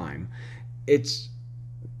thought crime. It's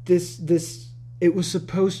it was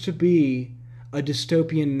supposed to be a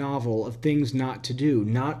dystopian novel of things not to do,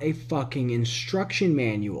 not a fucking instruction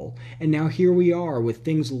manual. And now here we are with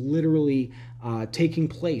things literally taking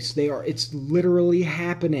place. It's literally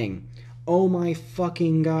happening. Oh my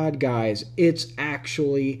fucking God, guys. It's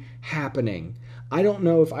actually happening. I don't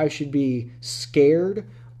know if I should be scared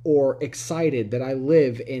or excited that I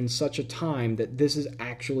live in such a time that this is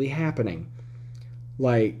actually happening.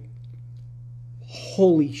 Like,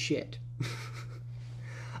 holy shit.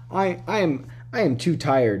 I am too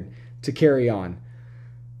tired to carry on.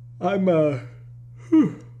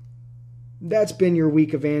 That's been your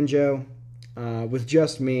week of Anjo, with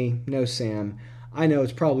just me, no Sam. I know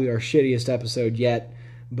it's probably our shittiest episode yet,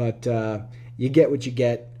 but you get what you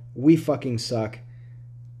get. We fucking suck.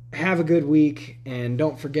 Have a good week, and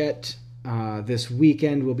don't forget, this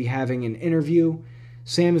weekend we'll be having an interview.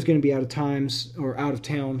 Sam is going to be out of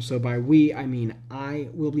town, so by we, I mean I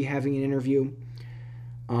will be having an interview.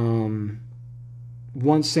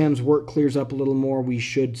 Once Sam's work clears up a little more, we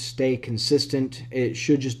should stay consistent. It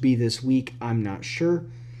should just be this week, I'm not sure.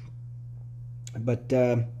 But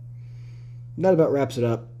that about wraps it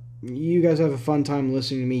up. You guys have a fun time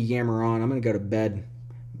listening to me yammer on. I'm going to go to bed.